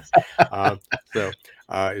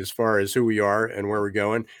 As far as who we are and where we're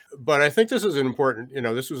going, but I think this is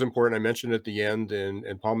this was important. I mentioned at the end,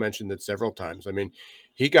 and Paul mentioned it several times. I mean,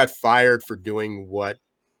 he got fired for doing what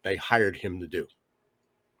they hired him to do.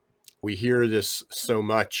 We hear this so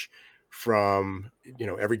much from,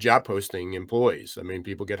 every job posting employees. I mean,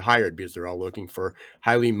 people get hired because they're all looking for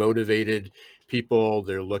highly motivated people.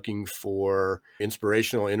 They're looking for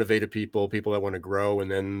inspirational, innovative people that want to grow. And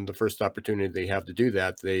then the first opportunity they have to do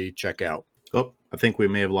that, they check out. Oh, I think we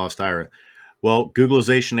may have lost Ira. Well,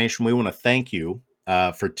 Googlization Nation, we want to thank you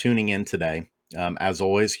for tuning in today. As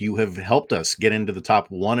always, you have helped us get into the top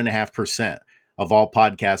 1.5% of all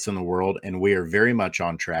podcasts in the world. And we are very much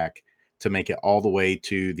on track to make it all the way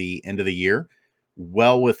to the end of the year,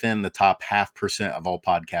 well within the top 0.5% of all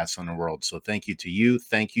podcasts in the world. So thank you to you.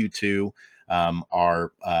 Thank you to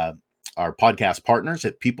our podcast partners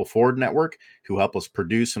at People Forward Network who help us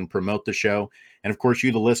produce and promote the show. And of course,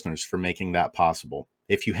 you, the listeners, for making that possible.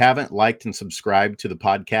 If you haven't liked and subscribed to the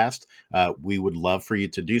podcast, we would love for you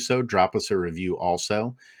to do so. Drop us a review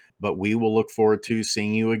also. But we will look forward to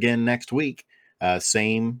seeing you again next week.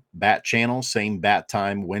 Same bat channel, same bat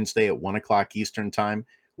time, Wednesday at 1 o'clock Eastern time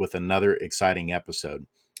with another exciting episode.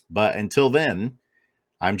 But until then,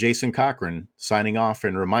 I'm Jason Cochran signing off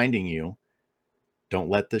and reminding you, don't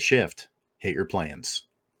let the shift hit your plans.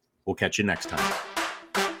 We'll catch you next time.